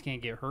 because slimes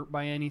can't get hurt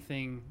by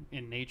anything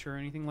in nature or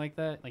anything like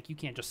that. Like you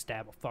can't just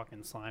stab a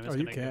fucking slime. It's Oh,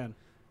 you gonna go- can.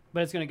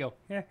 but it's gonna go,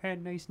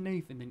 nice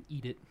knife, and then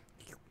eat it.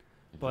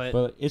 But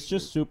But it's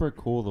just super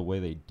cool the way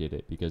they did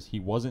it because he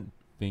wasn't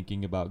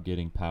thinking about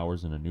getting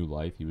powers in a new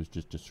life. He was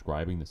just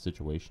describing the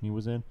situation he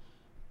was in.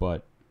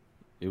 But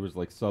It was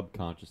like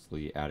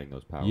subconsciously adding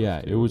those powers.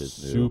 yeah, to it was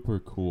his new- super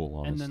cool,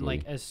 honestly. and then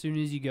like as soon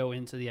as you go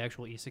into the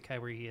actual isekai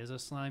where he is a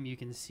slime, you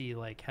can see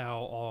like how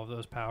all of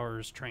those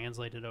powers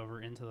translated over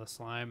into the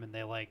slime, and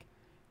they like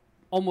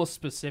almost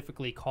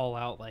specifically call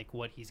out like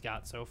what he's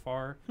got so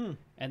far.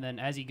 And then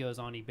as he goes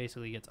on, he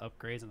basically gets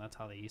upgrades, and that's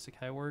how the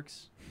isekai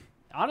works.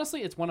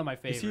 Honestly, it's one of my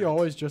favorites. Is he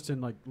always just in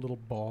like little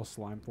ball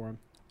slime form?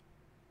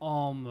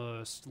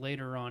 Almost.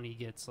 Later on, he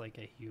gets like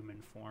a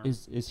human form.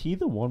 Is he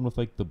the one with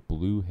like the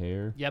blue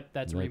hair? Yep,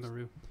 that's That's-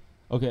 Rimuru.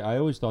 Okay, I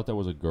always thought that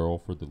was a girl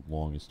for the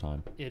longest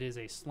time. It is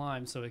a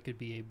slime, so it could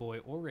be a boy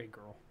or a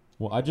girl.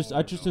 Well, I just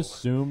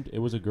assumed it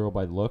was a girl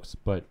by looks,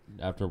 but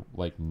after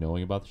like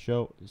knowing about the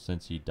show,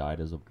 since he died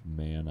as a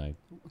man,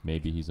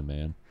 maybe he's a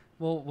man.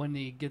 Well, when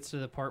he gets to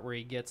the part where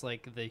he gets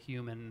like the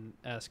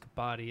human-esque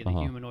body, the Uh-huh.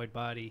 humanoid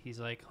body, he's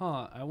like,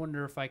 I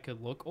wonder if I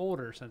could look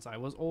older since I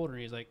was older.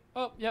 And he's like,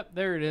 oh, yep,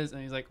 there it is.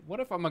 And he's like, what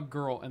if I'm a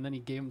girl? And then he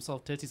gave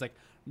himself tits. He's like,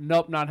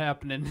 nope, not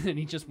happening. And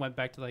he just went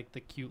back to like the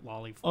cute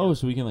lolly form. Oh,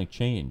 so he can like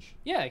change.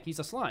 Yeah, he's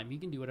a slime. He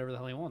can do whatever the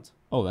hell he wants.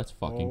 Oh, that's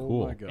fucking Oh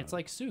cool. my God. It's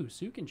like Sue.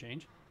 Sue can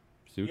change.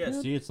 Suit Yeah,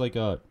 him? see, it's like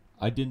a.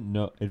 I didn't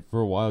know it for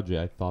a while,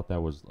 Jay. I thought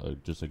that was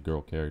just a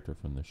girl character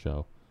from the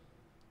show.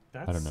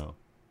 I don't know.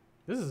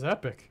 This is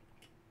epic.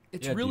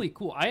 It's Yeah, really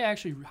cool. I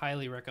actually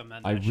highly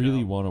recommend that I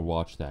really show. want to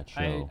watch that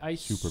show. I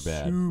super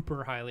bad.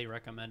 super highly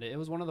recommend it. It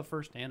was one of the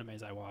first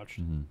animes I watched.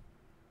 Hmm.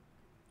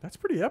 That's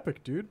pretty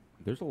epic, dude.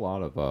 There's a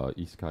lot of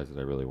isekais that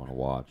I really want to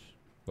watch.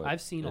 But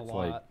I've seen a it's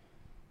lot.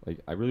 Like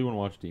I really want to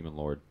watch Demon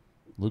Lord.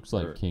 Looks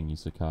like Or- King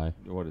Isekai.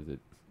 What is it?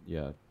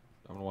 Yeah,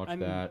 I want to watch I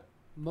mean, that.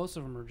 Most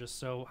of them are just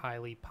so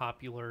highly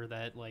popular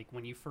that like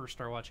when you first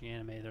start watching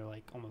anime, they're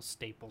like almost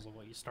staples of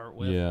what you start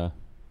with. Yeah.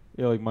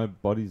 Yeah, like my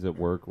buddies at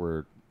work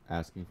were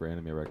asking for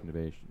anime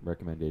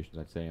recommendations.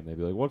 I'd say, and they'd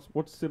be like,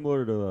 "What's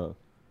similar to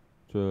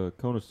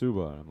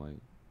Konosuba?" And I'm like,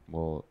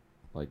 "Well,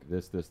 like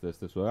this.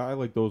 So I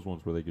like those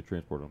ones where they get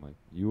transported." I'm like,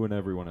 "You and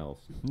everyone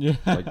else, Yeah.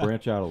 like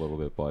branch out a little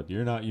bit, bud."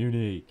 You're not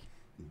unique.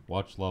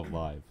 Watch Love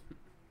Live.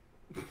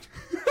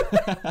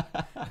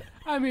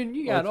 I mean,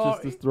 you got all.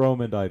 Just throw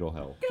them into idle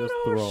hell. You got Just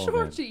all throw them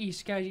sorts in. of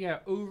isekais. You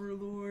got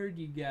Overlord.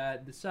 You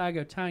got the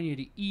Saga of Tanya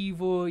the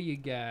Evil. You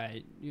got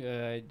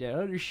that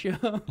other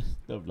show.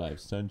 Love Live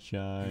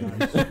Sunshine.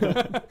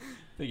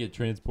 They get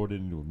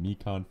transported into a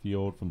Mekon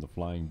field from the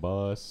flying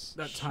bus.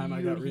 That time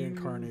I got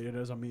reincarnated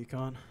as a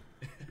Mekon.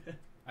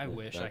 I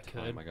wish I That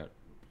time could. I got.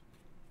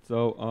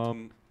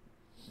 So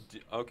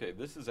okay,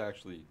 this is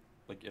actually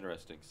like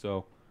interesting.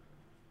 So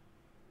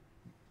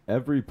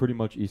every pretty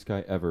much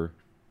isekai ever,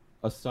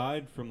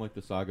 aside from like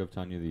the Saga of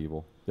Tanya the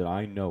Evil that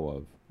I know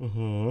of,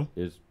 Uh-huh.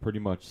 is pretty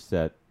much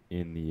set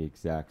in the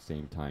exact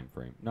same time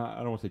frame. Not, I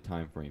don't want to say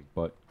time frame,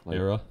 but like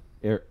Era?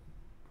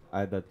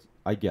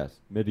 I guess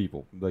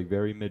medieval, like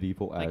very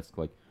medieval-esque,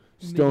 like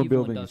stone Medieval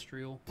buildings,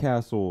 industrial.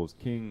 castles,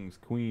 kings,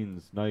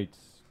 queens,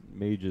 knights,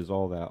 mages,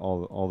 all that,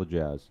 all the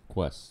jazz.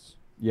 Quests.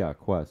 Yeah,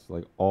 quests,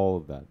 like all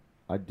of that.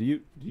 Do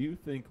you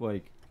think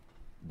like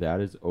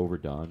that is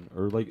overdone,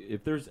 or like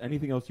if there's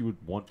anything else you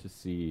would want to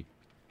see,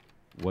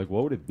 like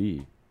what would it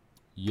be?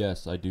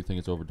 Yes, I do think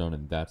it's overdone,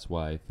 and that's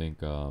why I think,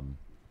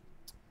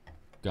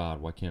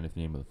 God, why can't I think the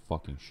name of the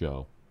fucking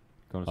show?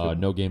 Konosuba?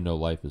 No Game, No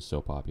Life is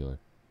so popular.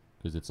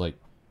 Because it's like,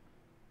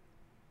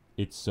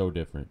 it's so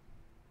different.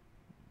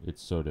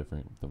 It's so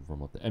different from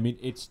what I mean,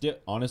 it's still,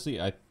 honestly,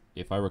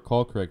 if I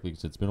recall correctly,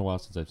 because it's been a while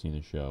since I've seen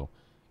the show,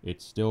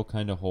 it still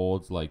kind of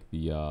holds like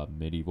the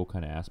medieval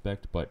kind of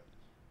aspect, but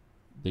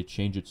they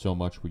change it so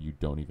much where you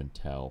don't even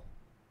tell.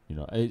 You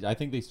know, I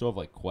think they still have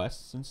like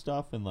quests and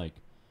stuff and like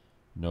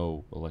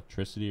no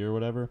electricity or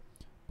whatever,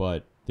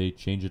 but they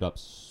change it up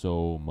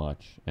so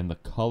much. And the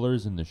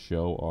colors in the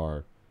show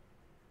are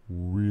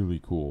really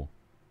cool.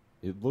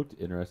 It looked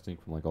interesting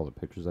from like all the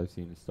pictures I've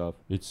seen and stuff.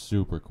 It's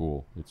super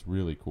cool. It's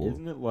really cool.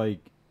 Isn't it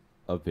like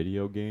a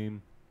video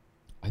game?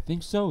 I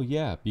think so,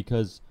 yeah,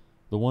 because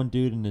the one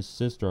dude and his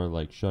sister are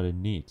like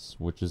shut-in neats,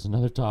 which is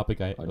another topic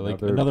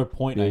another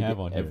point I big have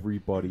on here.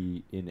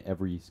 Everybody in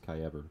every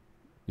isekai ever.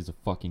 Is a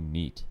fucking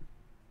neat.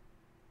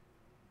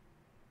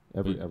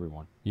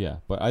 Everyone. Yeah,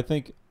 but I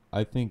think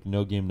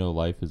No Game No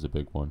Life is a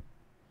big one.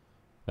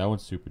 That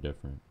one's super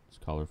different. It's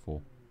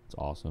colorful. It's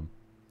awesome.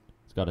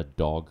 It's got a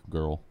dog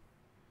girl.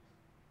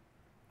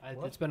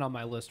 It's been on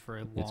my list for a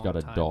long time. It's got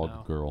a dog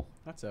now. girl.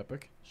 That's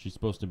epic. She's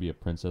supposed to be a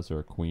princess or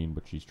a queen,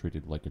 but she's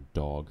treated like a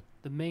dog.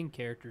 The main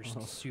character's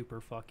Oh. super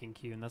fucking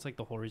cute, and that's like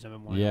the whole reason I've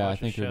been wanting to Yeah, watch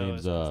I think the her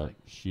show. name's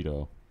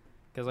Shido.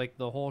 Because like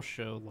the whole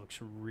show looks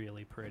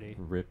really pretty.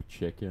 Rip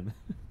chicken.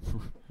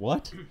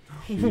 What?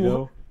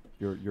 Shido.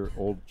 Your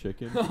old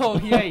chicken. Oh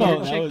yeah, your Oh, that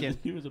was- chicken.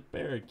 he was a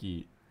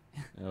parakeet.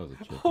 That was a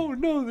chicken. Oh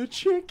no, the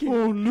chicken.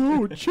 Oh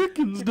no,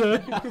 chicken's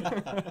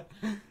dead.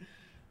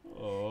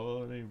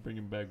 Oh, they ain't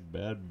bringing back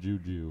bad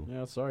juju.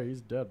 Yeah, sorry,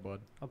 he's dead,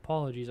 bud.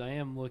 Apologies, I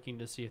am looking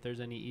to see if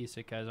there's any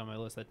isekais on my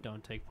list that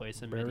don't take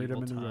place in Buried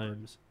medieval 'em in the yard.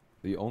 times.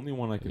 The only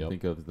one I can Yep.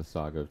 think of is the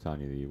Saga of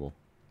Tanya the Evil.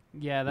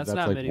 Yeah, that's That's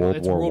not like medieval. World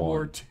It's War World One.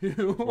 War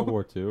Two. World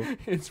War II.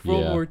 It's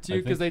World Yeah, War I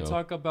Two because they think so.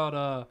 talk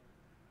about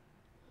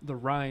the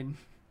Rhine.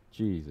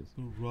 Jesus.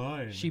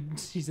 Right.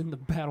 She's in the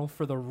battle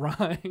for the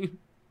Rhine.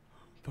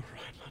 The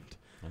Rhineland.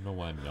 I don't know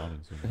why I'm yawning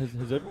so much.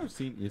 Has everyone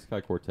seen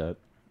Isekai Quartet?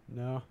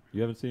 No,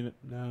 You haven't seen it?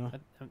 no,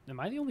 Am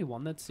I the only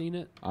one that's seen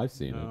it? I've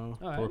seen no,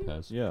 Oh, have Torp you?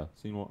 has. it. Yeah,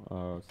 seen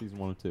season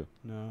 1 and 2.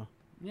 no.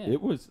 Yeah.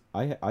 It was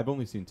I've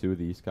only seen 2 of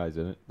the Isekais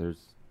in it.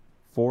 There's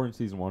 4 in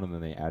season 1, and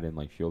then they add in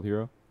like Shield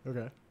Hero.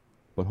 Okay.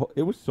 But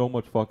it was so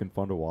much fucking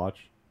fun to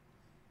watch.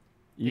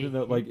 Even They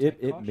though like hint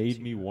at it Cautious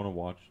made me Hero. want to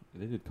watch.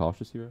 They did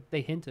Cautious Hero.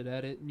 They hinted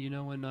at it, you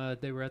know, when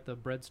they were at the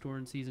bread store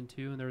in season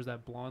 2, and there was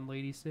that blonde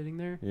lady sitting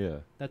there. Yeah.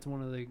 That's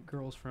one of the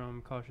girls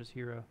from Cautious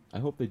Hero. I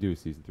hope they do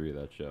season 3 of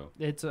that show.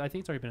 It's I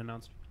think it's already been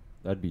announced.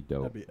 That'd be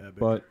dope. That'd be epic.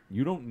 But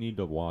you don't need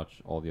to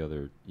watch all the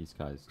other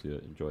Isekais to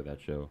enjoy that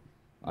show.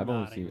 I've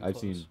Not even I've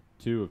close. seen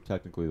 2 of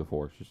technically the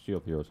 4. Just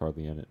Shield Hero's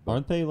hardly in it. But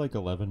Aren't they like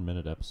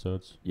 11-minute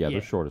episodes? yeah, Yeah.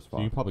 they're short as So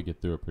fuck. you probably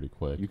get through it pretty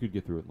quick. You could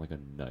get through it in like a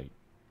night.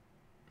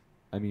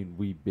 I mean,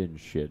 we binge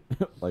shit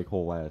like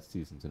whole ass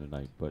seasons in a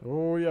night, but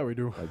Oh yeah, we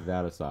do. like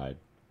that aside,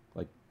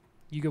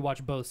 You could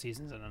watch both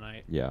seasons in a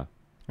night. yeah,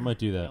 I might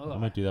do that. I Ugh.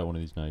 might do that one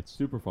of these nights.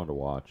 super fun to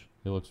watch.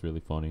 It looks really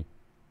funny.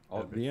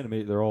 All, the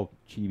anime, they're all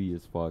chibi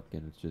as fuck,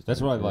 and it's just That's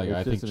what I like. It's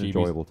I think just an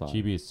enjoyable time.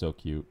 Chibi is so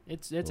cute.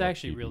 It's love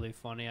actually Chibi. really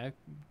funny. I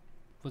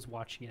was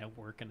watching it at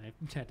work and I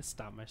had to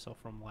stop myself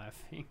from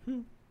laughing.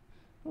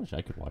 I wish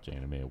I could watch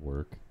anime at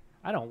work.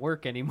 I don't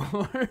work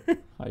anymore.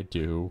 I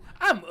do.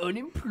 I'm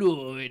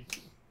unemployed.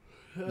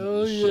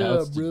 Hell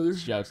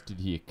Shouts to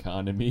the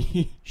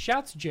economy.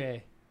 Shouts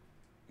Jay.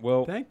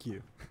 Well, Thank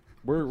you.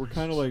 we're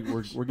kind of like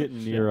we're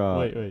getting near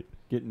wait.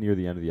 getting near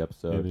the end of the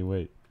episode. Anthony,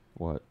 wait.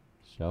 What?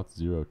 Shouts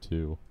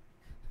 02.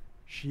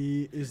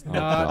 She is Oh,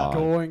 not God.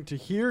 going to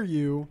hear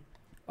you.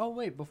 Oh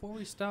wait, before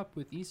we stop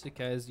with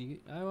isekais,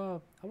 I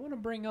want to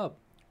bring up,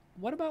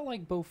 what about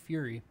like Bo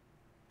Fury?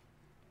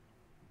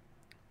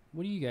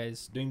 What do you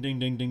guys? Ding ding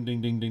ding ding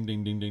ding ding ding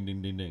ding ding ding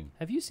ding ding ding.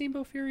 Have you seen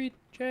Bo Fury,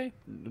 Jay?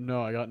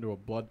 No, I got into a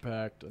blood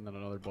pact and then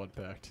another blood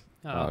pact.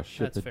 Oh,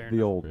 shit! That's fair The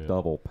enough. old Yeah.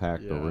 double pack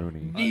Yeah.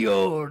 Rooney. The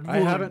old I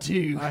one haven't.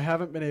 too. I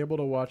haven't been able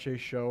to watch a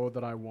show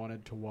that I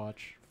wanted to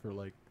watch for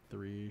like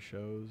 3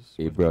 shows.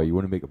 Hey, bro, you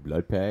want to make a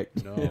blood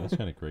pact? No. Yeah, that's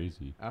kind of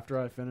crazy. After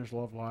I finish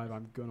Love Live,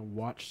 I'm gonna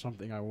watch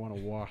something I want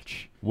to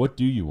watch. What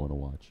do you want to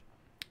watch?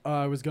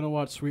 I was gonna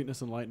watch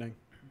Sweetness and Lightning.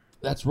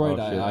 That's right.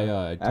 Oh, shit.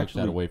 I took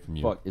Actually, that away from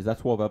you. Fuck, is that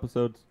 12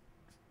 episodes?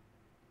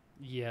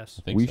 Yes.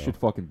 I think We so. should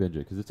fucking binge it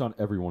because it's on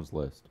everyone's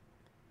list.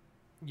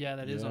 Yeah,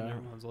 that is on Yeah.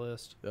 everyone's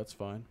list. That's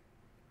fine.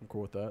 I'm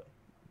cool with that.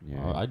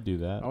 Yeah. I'd do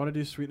that. I want to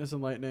do Sweetness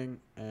and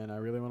Lightning, and I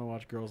really want to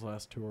watch Girls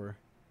Last Tour.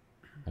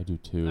 I do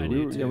too. I we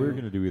do were, too. yeah, we were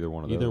gonna do either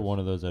one of those. Either one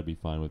of those, I'd be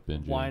fine with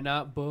binging. Why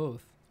not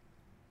both?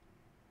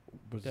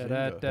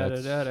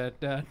 Bazinga.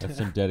 That's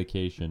some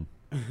dedication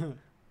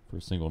for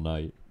a single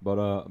night.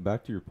 But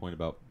back to your point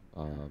about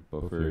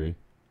Bo Fury.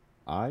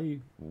 I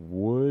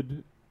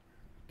would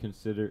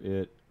consider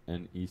it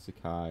an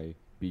isekai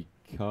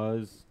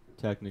because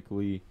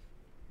technically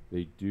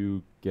they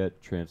do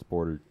get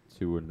transported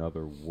to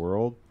another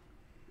world,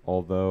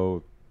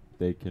 although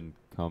they can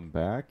come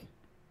back.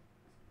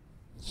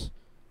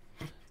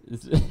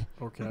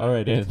 Okay. All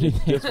right, Anthony.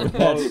 Thanks for that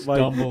Well, like-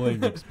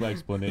 stumbling It's,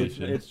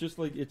 explanation. it's just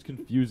like it's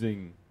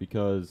confusing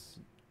because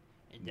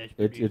That's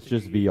it's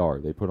just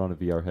VR. They put on a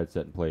VR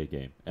headset and play a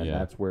game, and Yeah.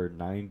 that's where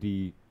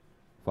 95%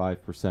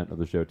 of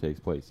the show takes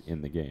place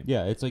in the game.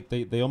 Yeah, it's like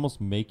they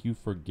almost make you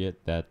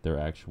forget that they're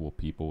actual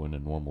people in a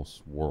normal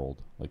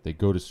world. Like they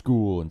go to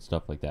school and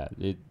stuff like that.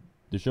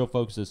 The show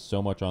focuses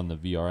so much on the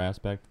VR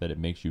aspect that it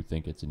makes you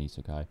think it's an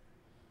isekai.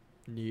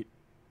 Neat.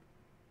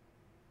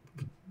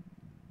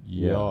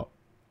 Yeah.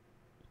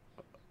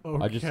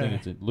 Okay. I just think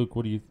it's Luke,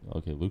 what do you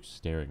okay, Luke's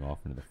staring off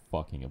into the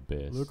fucking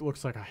abyss. Luke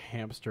looks like a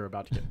hamster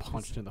about to get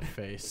punched in the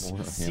face. Or a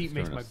The seat hamster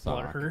makes in a my butt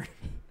sock. hurt.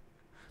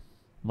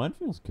 Mine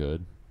feels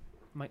good.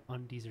 My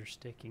undies are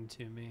sticking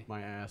to me.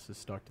 My ass is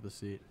stuck to the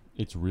seat.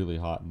 It's really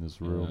hot in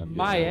this room. Yeah.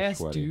 My so ass,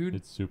 sweaty. dude.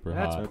 It's super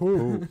That's hot.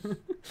 poop.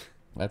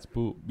 That's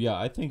poop. Yeah,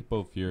 I think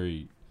Bo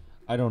Fury.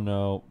 I don't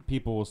know.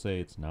 People will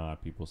say it's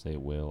not. People say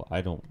it will.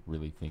 I don't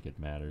really think it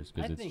matters I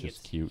because it's think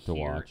just it's cute to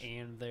here watch.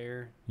 and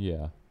there.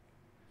 Yeah.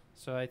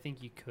 So I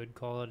think you could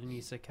call it an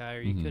isekai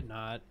or you Mhm. could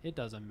not. It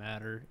doesn't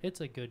matter.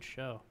 It's a good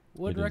show.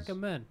 Would It is.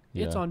 recommend.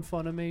 It's Yeah. on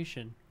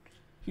Funimation.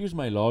 Here's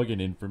my login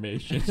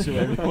information so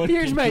everyone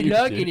Here's can my use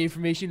login it.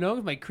 information along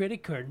with my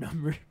credit card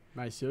number.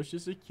 My social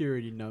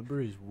security number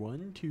is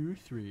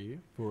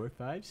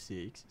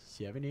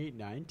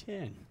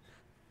 12345678910.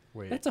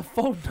 Wait. That's a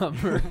phone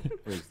number.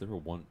 Wait, is there a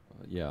one?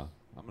 Yeah.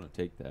 I'm gonna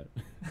take that.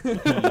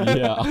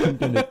 Yeah, I'm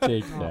gonna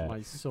take Not that.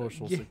 my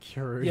social Yeah,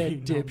 security. Yeah,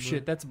 number.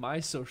 dipshit. That's my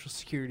social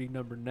security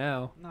number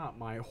now. Not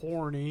my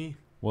horny.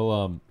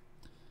 Well,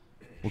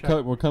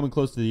 we're coming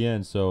close to the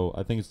end, so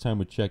I think it's time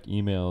we check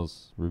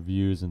emails,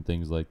 reviews, and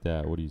things like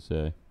that. What do you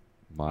say?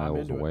 Miles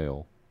into it.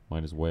 Whale.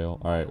 Mine as well.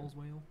 All right. Miles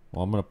Whale.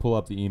 Well, I'm gonna pull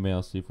up the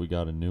email, see if we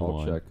got a new I'll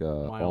one. check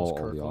all the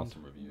Kirkland.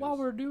 awesome reviews. While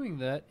we're doing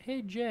that,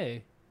 hey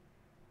Jay.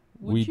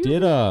 would We you-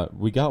 did.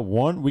 We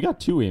got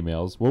two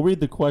emails. We'll read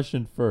the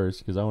question first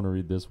because I want to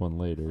read this one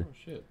later. Oh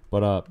shit.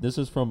 But this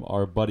is from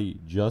our buddy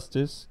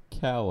Justice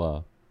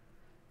Kala.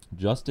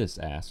 Justice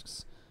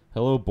asks,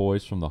 "Hello,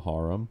 boys from the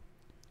Harem."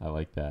 I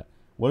like that.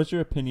 What is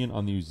your opinion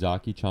on the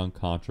Uzaki-chan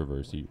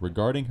controversy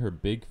regarding her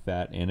big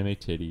fat anime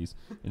titties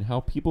and how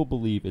people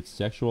believe it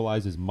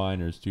sexualizes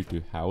minors due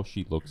to how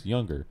she looks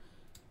younger?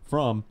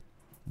 From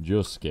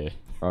Josuke.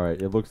 All right.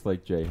 It looks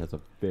like Jay has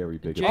a very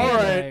big. Jay All and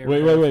right. I are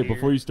Wait. right here.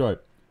 Before you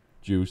start,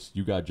 Juice,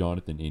 you got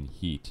Jonathan in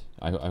heat.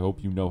 I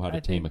hope you know how to I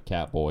tame a think-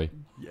 cat boy.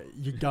 Yeah,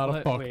 you gotta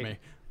What? fuck Wait. me.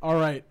 All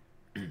right.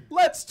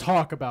 Let's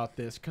talk about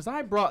this, because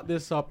I brought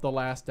this up the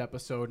last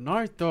episode, and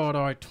I thought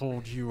I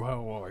told you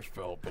how I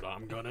felt, but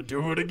I'm gonna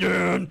do it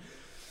again.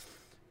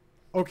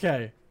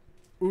 Okay.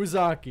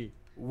 Uzaki.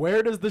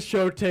 Where does the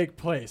show take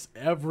place?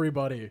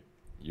 Everybody.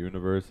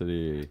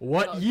 University.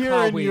 What year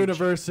in college.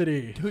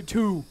 university?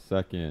 Two.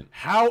 Second.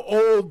 How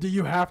old do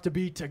you have to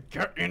be to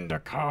get into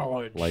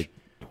college? Like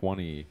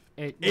 20.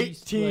 At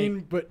least, 18,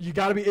 like, but you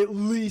gotta be at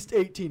least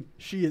 18.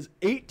 She is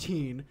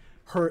 18.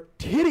 Her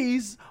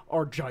titties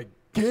are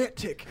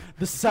gigantic.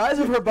 The size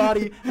of her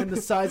body and the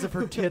size of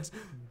her tits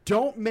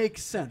don't make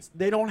sense.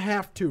 They don't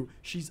have to.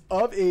 She's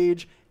of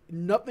age.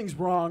 Nothing's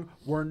wrong.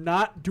 We're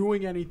not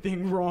doing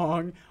anything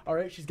wrong. All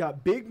right. She's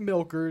got big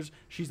milkers.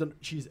 She's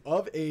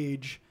of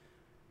age.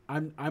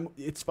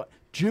 It's fun.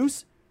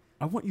 Juice,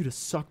 I want you to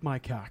suck my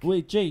cock.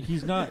 Wait, Jay,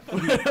 he's not.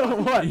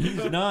 What?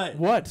 He's not.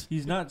 What?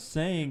 He's not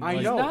saying. I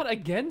like, know. He's not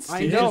against I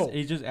it. He's know. Just,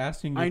 he's just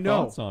asking your I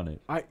know. thoughts on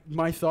it.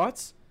 My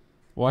thoughts?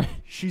 Why?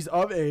 She's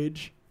of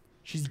age.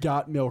 She's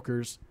got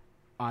milkers.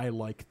 I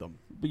like them.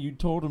 But you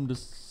told him to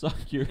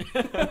suck your.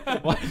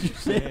 Why did you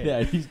say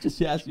that? He's just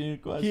asking a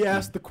question. He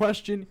asked the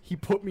question. He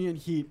put me in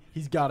heat.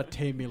 He's got to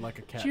tame me like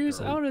a cat. Juice,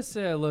 girl. I want to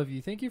say I love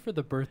you. Thank you for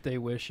the birthday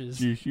wishes.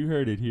 Juice, you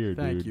heard it here,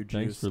 Thank dude. you,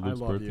 Thanks Juice. for I Luke's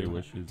love birthday you.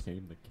 wishes.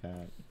 Tame the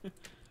cat.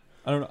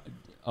 I don't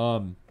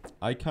know.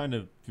 I kind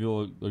of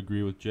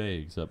agree with Jay,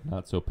 except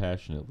not so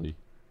passionately.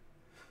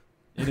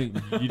 You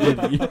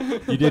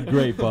did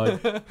great,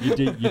 bud. You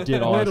did Way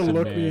awesome, to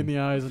look man. me in the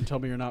eyes and tell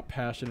me you're not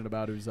passionate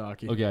about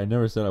Uzaki. Okay, I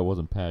never said I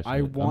wasn't passionate.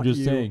 I want I'm just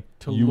you saying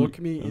to you, look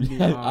me in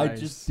the I eyes.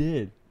 just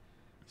did.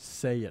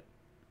 Say it.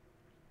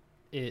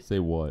 It. Say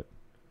what?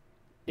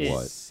 It.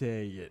 What?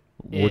 Say it.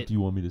 What It- do you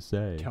want me to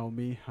say? Tell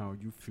me how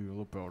you feel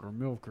about her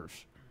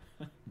milkers.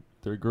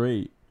 They're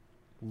great.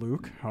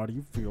 Luke, how do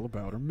you feel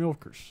about her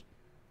milkers?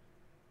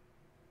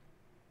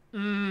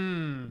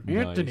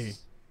 Anthony.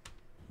 Nice.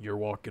 You're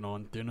walking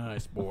on thin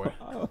ice, boy.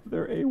 Oh,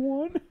 they're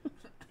A1.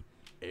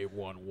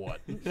 A1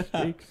 what?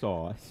 Steak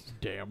sauce.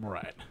 Damn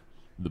right.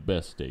 The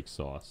best steak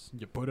sauce.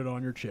 You put it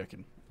on your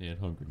chicken. And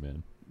Hungry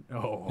Man.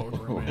 Oh,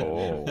 hungry man.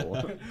 Oh.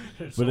 If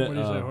But, somebody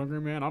say uh,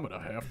 hungry man, I'm gonna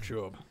half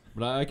chub.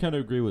 But I kind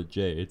of agree with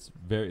Jay.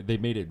 They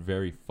made it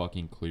very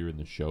fucking clear in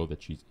the show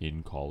that she's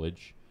in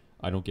college.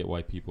 I don't get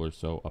why people are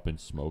so up in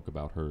smoke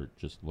about her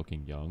just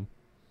looking young.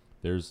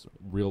 There's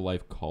real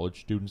life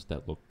college students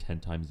that look 10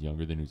 times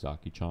younger than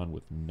Uzaki-chan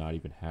with not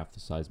even half the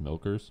size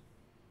milkers.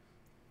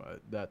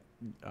 That's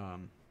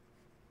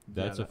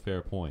That's a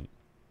fair point.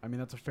 I mean,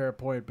 that's a fair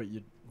point,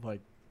 but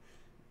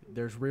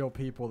there's real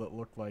people that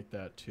look like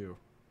that too.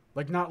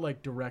 Like, not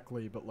like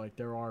directly, but like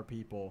there are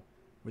people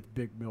with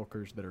big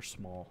milkers that are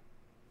small.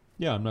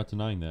 Yeah, I'm not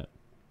denying that.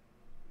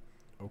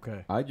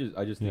 Okay. I just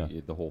think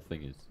Yeah. the whole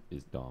thing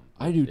is dumb.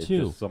 I do It's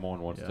too. Just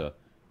someone wants Yeah. to.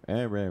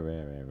 Rah, rah,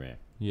 rah, rah.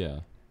 Yeah,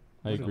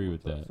 I agree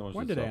with that. Someone's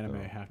When just did out anime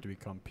there. have to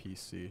become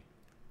PC?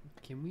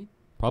 Can we?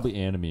 Probably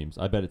Animemes.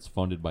 I bet it's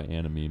funded by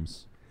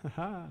Animemes.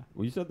 Haha.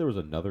 Well, you said there was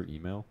another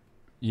email.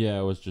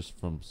 Yeah, it was just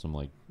from some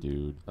like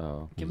dude.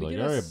 Oh. He's Can we like,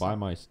 get a all right, s- buy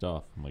my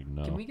stuff. I'm like,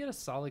 no. Can we get a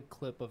solid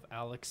clip of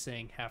Alex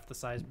saying half the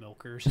size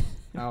milkers?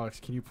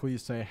 Alex, can you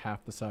please say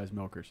half the size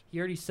milkers? He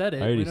already said it.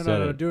 I already no, said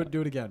no, it.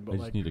 do it again. I But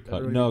just like, need to cut.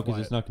 everybody No, be because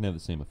it's quiet. not gonna have the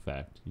same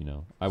effect. You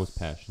know, I was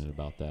passionate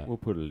about that. We'll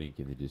put a link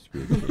in the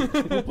description.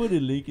 We'll put a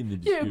link in the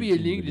There'll be a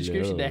link in the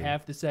description to below.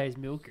 half the size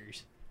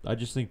milkers. I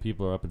just think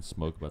people are up in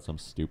smoke about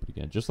something stupid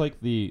again. Just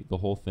like the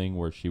whole thing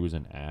where she was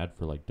an ad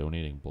for like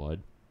donating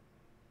blood.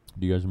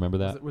 Do you guys remember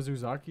that? Was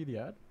Uzaki the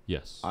ad?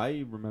 Yes.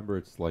 I remember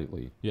it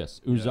slightly. Yes.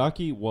 Yeah.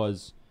 Uzaki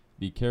was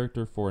the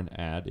character for an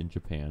ad in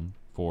Japan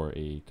for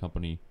a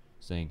company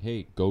saying,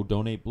 hey, go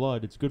donate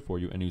blood. It's good for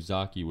you. And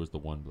Uzaki was the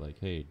one like,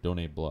 hey,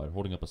 donate blood,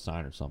 holding up a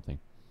sign or something.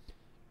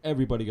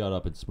 Everybody got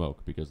up in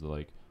smoke because they're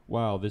like,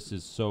 wow, this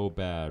is so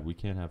bad. We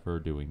can't have her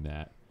doing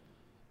that.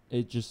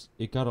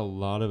 It got a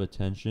lot of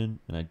attention,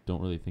 and I don't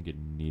really think it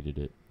needed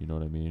it. You know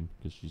what I mean?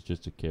 Because she's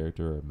just a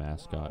character or a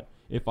mascot.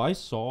 If I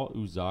saw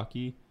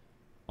Uzaki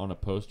on a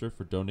poster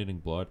for donating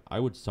blood, I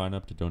would sign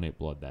up to donate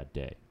blood that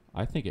day.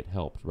 I think it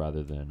helped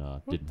rather than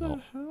What didn't the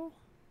help. hell?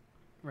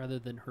 Rather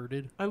than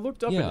hurted. I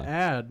looked up Yeah. an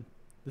ad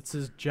that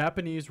says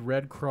Japanese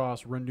Red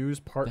Cross renews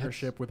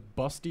partnership with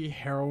Busty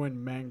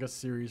heroin manga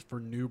series for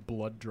new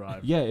blood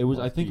drive. Yeah, it was.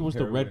 I think it Busty was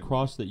the Red heroin.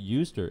 Cross that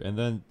used her, and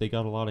then they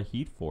got a lot of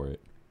heat for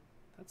it.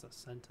 That's a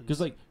sentence.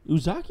 Because like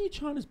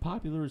Uzaki-chan is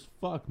popular as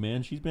fuck,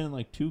 man. She's been in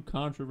like 2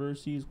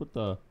 controversies. What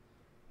the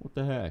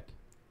heck?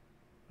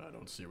 I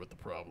don't see what the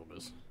problem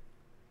is.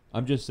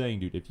 I'm just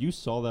saying, dude. If you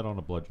saw that on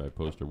a blood drive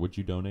poster, would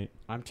you donate?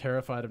 I'm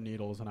terrified of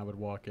needles, and I would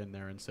walk in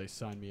there and say,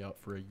 "Sign me up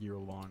for a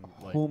year-long."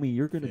 Like, Homie,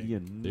 you're gonna thing. be a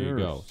nurse. There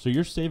you go. So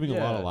you're saving a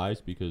lot of Yeah. lives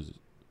because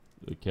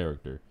the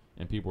character,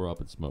 and people were up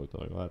in smoke.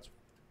 They're like, well,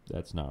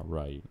 that's not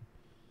right.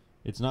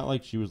 It's not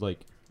like she was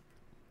like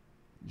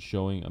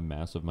showing a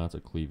massive amounts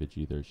of cleavage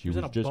either. She was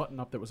in a just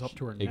button-up that was up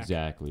to her neck.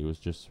 exactly. It was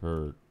just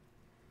her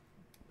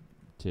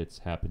tits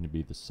happened to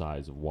be the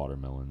size of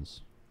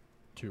watermelons.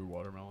 2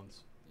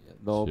 watermelons.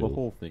 The Two.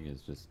 whole thing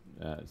is just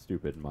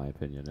stupid in my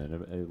opinion, and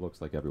it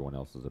looks like everyone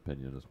else's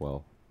opinion as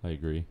well. I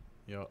agree.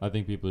 Yeah. I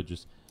think people are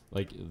just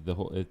like the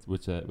whole. It's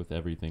with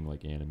everything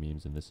like anime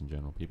memes and this in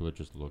general. People are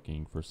just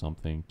looking for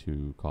something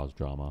to cause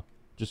drama,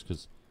 just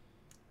because.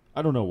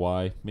 I don't know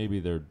why. Maybe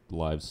their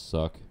lives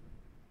suck.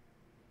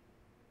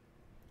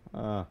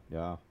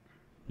 Yeah.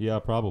 Yeah,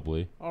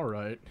 probably. All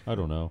right. I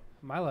don't know.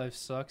 My life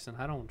sucks, and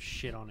I don't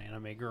shit on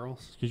anime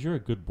girls. Because you're a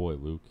good boy,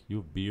 Luke. You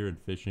have beer and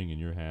fishing, and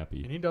you're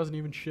happy. And he doesn't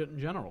even shit in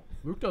general.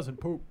 Luke doesn't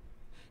poop.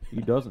 He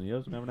doesn't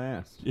have an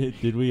ass.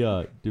 Did we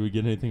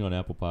get anything on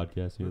Apple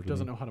Podcasts? Luke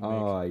doesn't know how to make.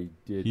 Oh, I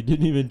did. He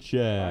didn't even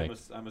check.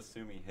 I'm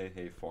assuming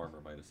Hey Farmer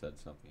might have said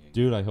something.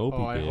 Dude, I hope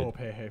Oh, I he did. hope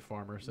Hey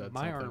Farmer said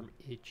My something. arm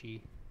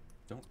itchy.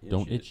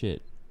 Don't itch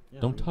it. Yeah,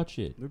 Don't Luke- touch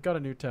it. Luke got a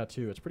new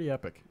tattoo. It's pretty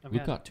epic. I've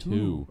Luke got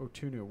 2. Oh,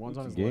 2 new. One's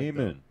on his leg.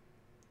 gaming.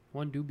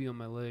 One doobie on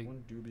my leg.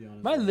 One doobie on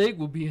his My leg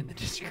will be in the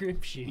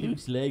description.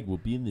 Luke's leg will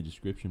be in the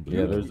description below.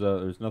 Yeah,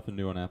 there's nothing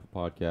new on Apple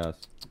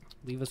Podcasts.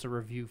 Leave us a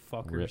review,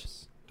 fuckers.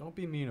 Rips. Don't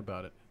be mean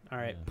about it. All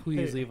right, Yeah.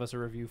 please Hey, leave us a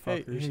review,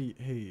 Hey, fuckers.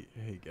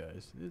 hey,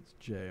 guys. It's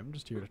Jay. I'm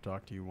just here to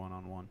talk to you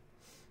one-on-one.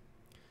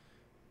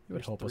 It would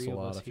There's help us 3 a of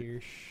lot us if you...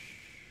 here.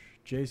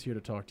 Jay's here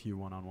to talk to you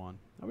one-on-one.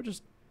 I would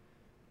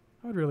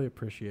really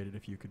appreciate it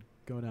if you could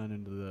go down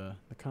into the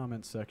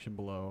comments section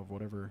below of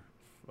whatever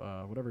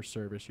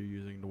service you're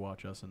using to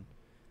watch us and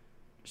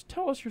just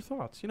tell us your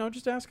thoughts. You know,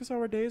 just ask us how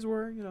our days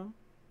were, you know,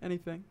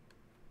 anything.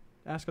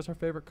 Ask us our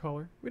favorite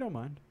color. We don't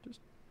mind. Just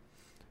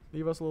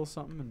leave us a little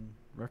something and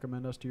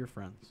recommend us to your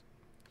friends.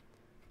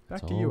 Back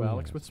That's to all you, we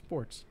Alex, ask. with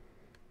sports.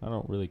 I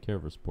don't really care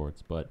for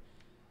sports, but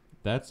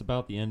that's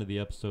about the end of the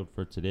episode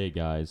for today,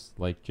 guys.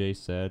 Like Jay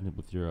said,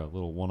 with your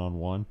little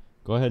one-on-one,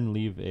 go ahead and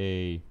leave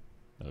a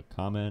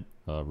comment,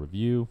 a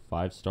review,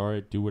 5-star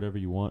it, do whatever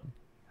you want.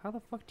 How the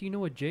fuck do you know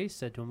what Jay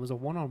said to him? It was a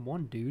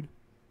one-on-one, dude.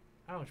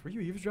 Alex, were you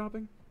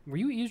eavesdropping? Were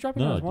you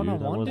eavesdropping on No, his dude, that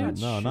one-on-one, wasn't.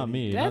 dude? No, not shitty.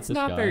 me. That's not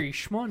not this guy. very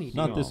schmoney, dude.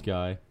 Not this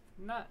guy.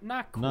 Not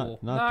cool.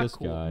 Not this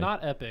cool. guy.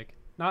 Not epic.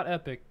 Not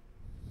epic.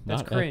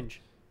 That's Not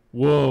cringe.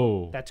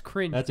 Whoa. That's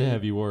cringe. That's a dude.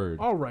 heavy word.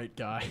 All right,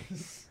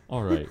 guys.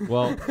 All right.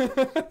 Well,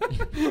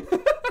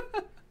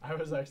 I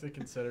was actually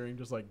considering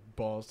just like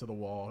balls to the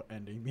wall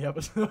ending the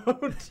episode. all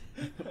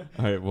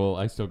right. Well,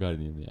 I still got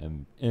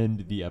to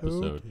end the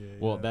episode. Okay,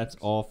 Well, that's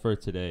Alex. all for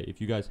today.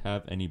 If you guys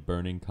have any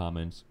burning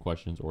comments,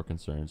 questions, or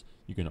concerns,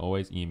 you can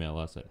always email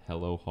us at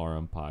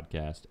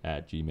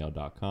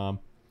helloharempodcast@gmail.com.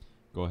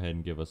 Go ahead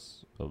and give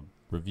us a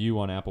review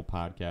on Apple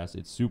Podcasts.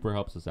 It super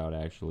helps us out,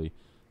 actually.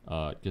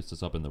 Gets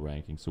us up in the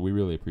rankings. So we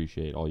really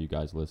appreciate all you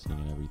guys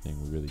listening and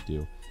everything. We really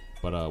do.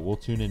 But we'll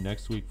tune in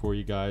next week for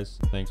you guys.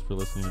 Thanks for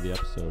listening to the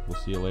episode. We'll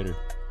see you later.